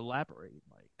do elaborate,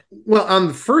 Mike. Well, on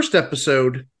the first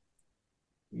episode,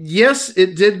 yes,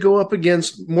 it did go up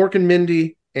against Mork and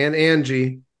Mindy and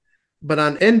Angie, but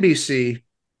on NBC,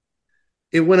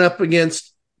 it went up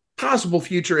against possible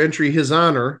future entry His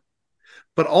Honor,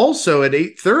 but also at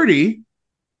 8:30,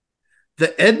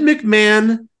 the Ed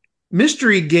McMahon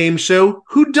mystery game show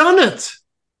Who Done It?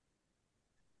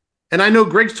 And I know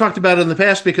Greg's talked about it in the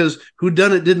past because Who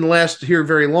Done It didn't last here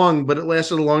very long, but it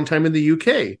lasted a long time in the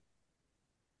UK.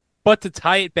 But to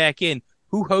tie it back in,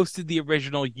 who hosted the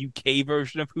original UK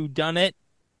version of Who Done It?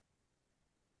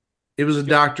 It was a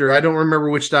doctor. I don't remember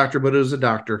which doctor, but it was a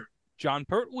doctor. John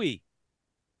Pertwee.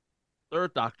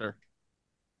 3rd Doctor.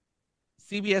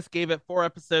 CBS gave it 4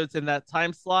 episodes in that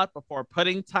time slot before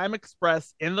putting Time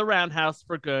Express in the roundhouse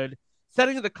for good,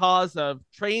 setting the cause of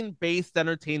train-based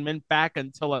entertainment back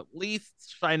until at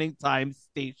least Shining Time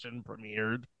Station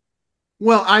premiered.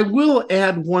 Well, I will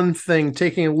add one thing,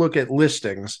 taking a look at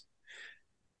listings.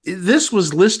 This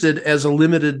was listed as a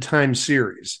limited time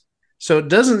series. So it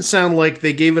doesn't sound like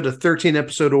they gave it a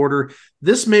 13-episode order.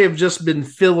 This may have just been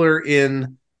filler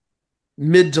in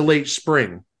mid to late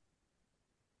spring.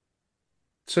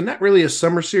 So not really a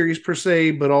summer series per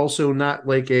se, but also not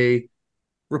like a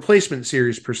replacement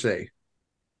series per se.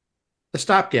 A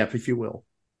stopgap, if you will.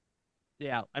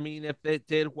 Yeah, I mean, if it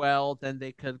did well, then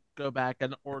they could go back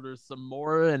and order some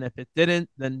more. And if it didn't,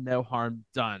 then no harm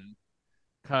done.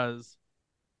 Because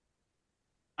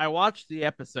I watched the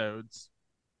episodes.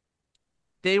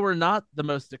 They were not the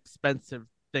most expensive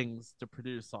things to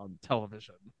produce on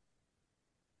television.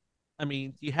 I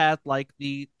mean, you had like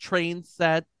the train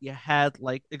set, you had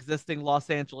like existing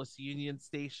Los Angeles Union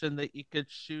Station that you could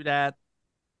shoot at,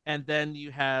 And then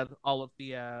you had all of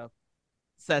the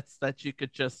sets that you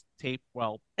could just tape,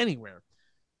 anywhere.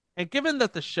 And given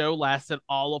that the show lasted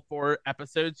all of 4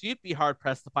 episodes, you'd be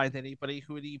hard-pressed to find anybody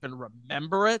who would even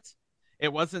remember it.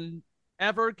 It wasn't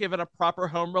ever given a proper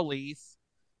home release.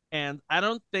 And I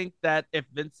don't think that if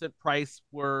Vincent Price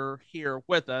were here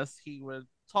with us, he would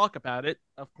talk about it.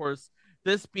 Of course,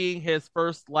 this being his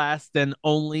first, last, and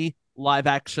only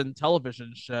live-action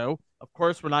television show. Of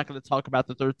course, we're not going to talk about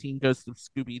the 13 Ghosts of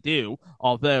Scooby-Doo,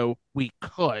 although we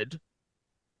could.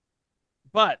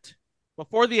 But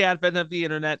before the advent of the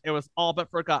internet, it was all but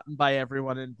forgotten by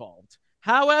everyone involved.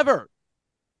 However,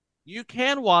 you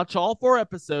can watch all 4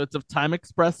 episodes of Time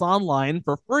Express online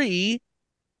for free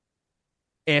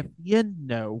if you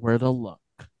know where to look.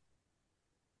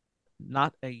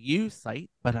 Not a you site,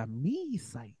 but a me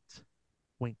site.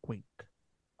 Wink, wink.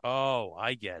 Oh,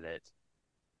 I get it.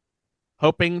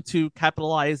 Hoping to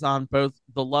capitalize on both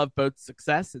the Love Boat's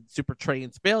success and Super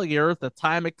Train's failure, the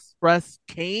Time Express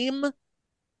came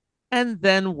and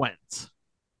then went.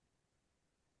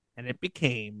 And it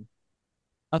became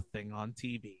a thing on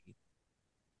TV.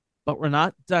 But we're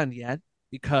not done yet,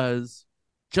 because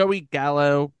Joey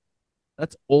Gallo,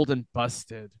 that's old and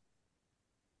busted.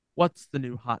 What's the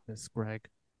new hotness, Greg?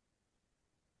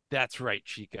 That's right,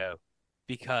 Chico.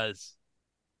 Because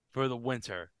for the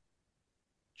winter,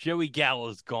 Joey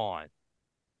Gallo's gone.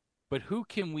 But who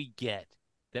can we get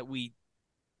that we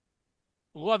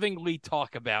lovingly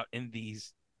talk about in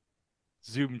these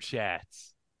Zoom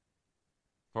chats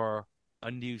for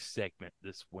a new segment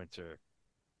this winter?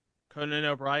 Conan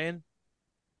O'Brien?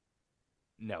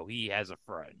 No, he has a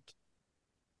friend.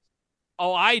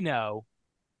 Oh, I know.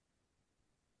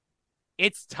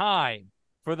 It's time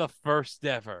for the first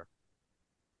ever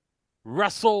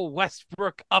Russell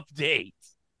Westbrook update.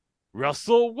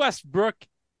 Russell Westbrook,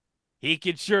 he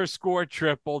can sure score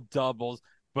triple doubles,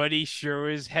 but he sure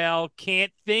as hell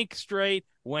can't think straight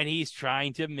when he's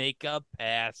trying to make a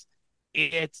pass.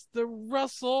 It's the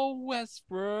Russell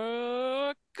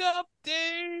Westbrook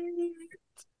update.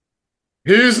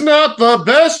 He's not the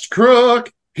best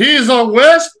crook. He's a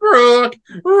Westbrook.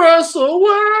 Russell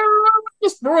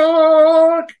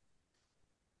Westbrook.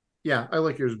 Yeah, I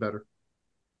like yours better.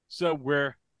 So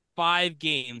we're 5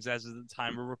 games as of the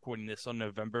time we're recording this on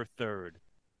November 3rd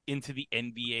into the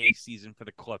NBA season for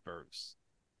the Clippers.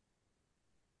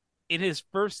 In his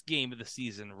first game of the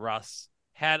season, Russ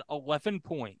had 11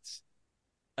 points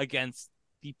against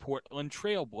the Portland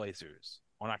Trail Blazers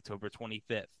on October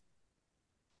 25th.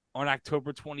 On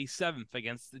October 27th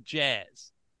against the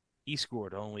Jazz, he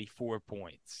scored only 4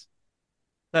 points.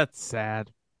 That's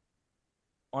sad.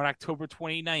 On October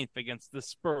 29th against the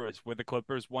Spurs, where the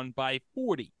Clippers won by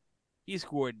 40, he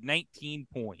scored 19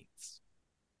 points.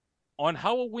 On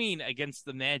Halloween against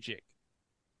the Magic,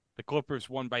 the Clippers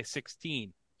won by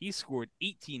 16. He scored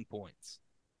 18 points.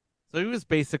 So he was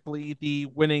basically the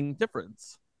winning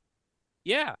difference.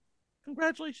 Yeah.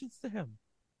 Congratulations to him.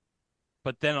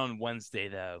 But then on Wednesday,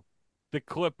 though, the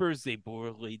Clippers, they blew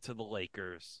a lead to the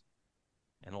Lakers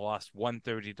and lost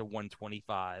 130 to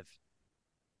 125.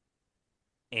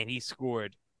 And he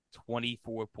scored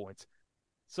 24 points.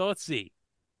 So let's see.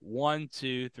 1,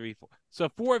 2, 3, 4. So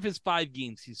 4 of his 5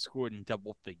 games he scored in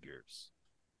double figures.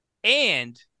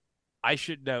 And I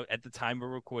should note at the time we're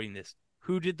recording this,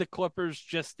 who did the Clippers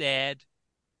just add?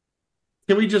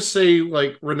 Can we just say,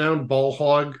 like, renowned ball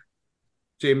hog,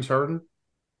 James Harden?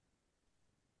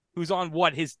 Who's on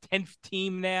what, his 10th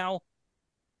team now?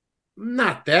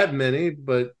 Not that many,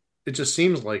 but it just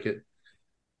seems like it.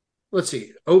 Let's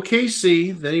see.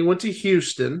 OKC, then he went to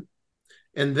Houston,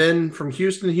 and then from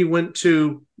Houston he went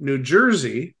to New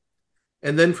Jersey,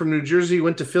 and then from New Jersey he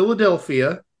went to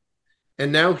Philadelphia,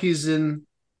 and now he's in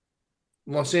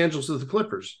Los Angeles with the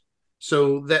Clippers.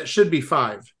 So that should be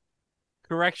 5.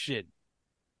 Correction.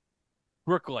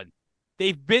 Brooklyn.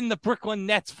 They've been the Brooklyn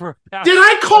Nets for about... Did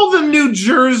I call them New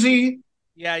Jersey?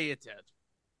 Yeah, you did.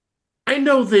 I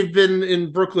know they've been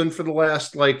in Brooklyn for the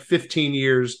last, 15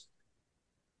 years.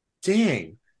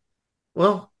 Dang.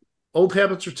 Well, old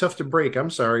habits are tough to break. I'm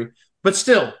sorry. But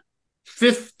still,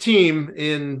 5th team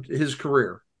in his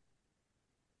career.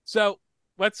 So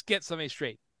let's get something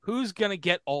straight. Who's going to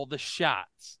get all the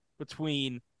shots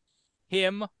between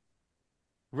him,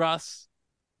 Russ,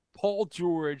 Paul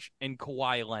George, and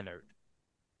Kawhi Leonard?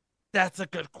 That's a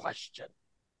good question.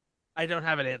 I don't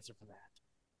have an answer for that.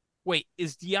 Wait,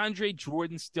 is DeAndre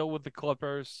Jordan still with the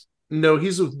Clippers? No,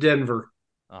 he's with Denver.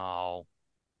 Oh.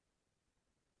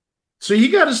 So he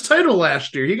got his title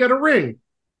last year. He got a ring.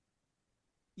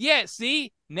 Yeah,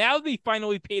 see? Now they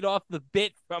finally paid off the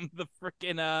bit from the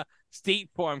freaking State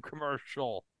Farm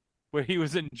commercial. where he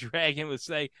was in drag and was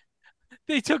saying,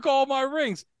 "They took all my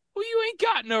rings." Well, you ain't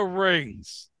got no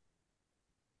rings.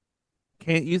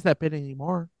 Can't use that bit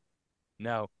anymore.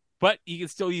 No, but you can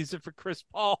still use it for Chris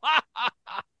Paul.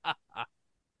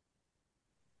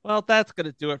 Well, that's going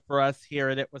to do it for us here,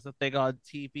 and It Was a Thing on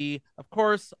TV. Of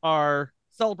course, our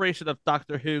celebration of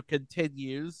Doctor Who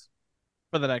continues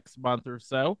for the next month or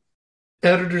so.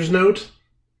 Editor's note,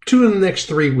 2 in the next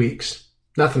 3 weeks,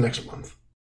 not the next month.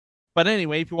 But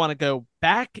anyway, if you want to go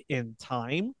back in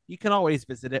time, you can always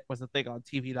visit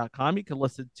itwasathingontv.com. You can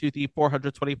listen to the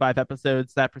 425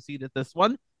 episodes that preceded this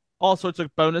one. All sorts of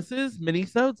bonuses,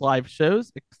 minisodes, live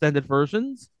shows, extended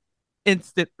versions,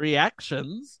 instant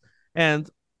reactions, and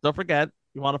don't forget,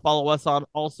 you want to follow us on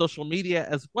all social media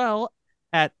as well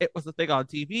at It Was a Thing on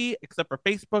TV, except for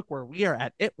Facebook, where we are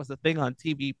at It Was a Thing on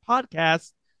TV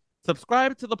podcast.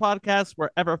 Subscribe to the podcast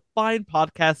wherever fine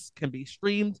podcasts can be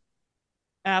streamed.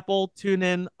 Apple,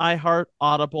 TuneIn, iHeart,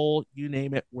 Audible, you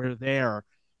name it, we're there.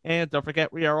 And don't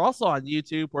forget, we are also on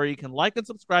YouTube, where you can like and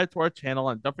subscribe to our channel.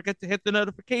 And don't forget to hit the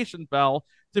notification bell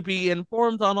to be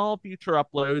informed on all future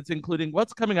uploads, including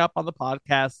what's coming up on the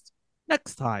podcast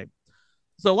next time.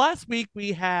 So last week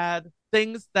we had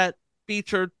things that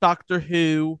featured Doctor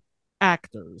Who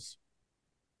actors.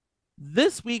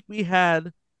 This week we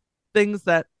had things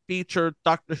that featured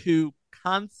Doctor Who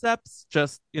concepts,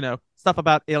 just, stuff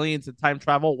about aliens and time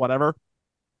travel, whatever.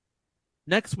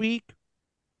 Next week,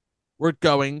 we're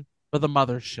going for the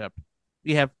mothership.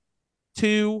 We have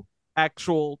 2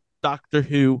 actual Doctor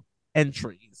Who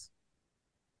entries.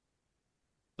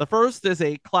 The first is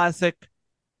a classic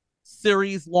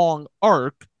series-long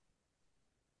arc.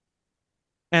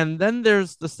 And then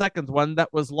there's the second one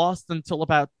that was lost until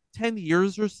about 10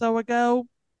 years or so ago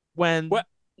when...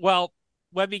 Well,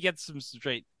 let me get some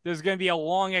straight. There's going to be a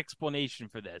long explanation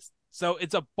for this. So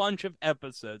it's a bunch of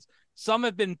episodes. Some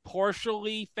have been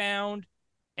partially found,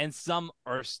 and some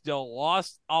are still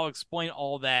lost. I'll explain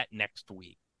all that next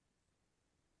week.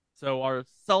 So our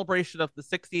celebration of the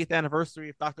 60th anniversary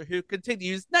of Doctor Who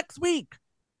continues next week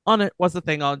on It Was a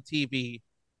Thing on TV.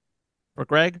 For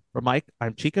Greg, for Mike,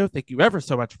 I'm Chico. Thank you ever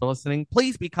so much for listening.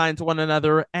 Please be kind to one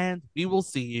another, and we will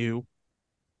see you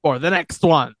for the next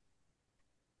one.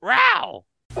 Row!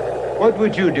 What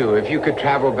would you do if you could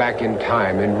travel back in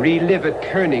time and relive a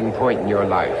turning point in your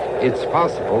life? It's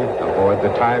possible aboard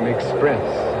the Time Express.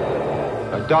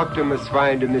 A doctor must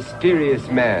find a mysterious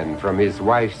man from his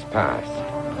wife's past.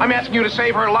 I'm asking you to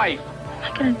save her life. Am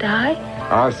I gonna die?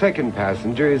 Our second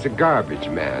passenger is a garbage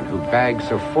man who bags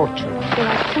a fortune. There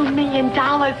are $2 million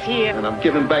here. And I'm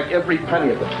giving back every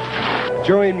penny of it.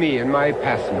 Join me and my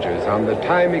passengers on the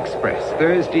Time Express,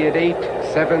 Thursday at 8,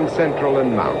 7 Central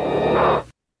and Mountain.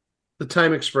 The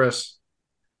Time Express.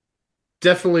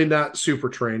 Definitely not Super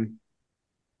Train.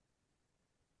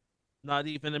 Not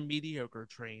even a mediocre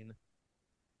train.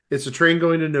 It's a train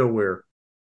going to nowhere.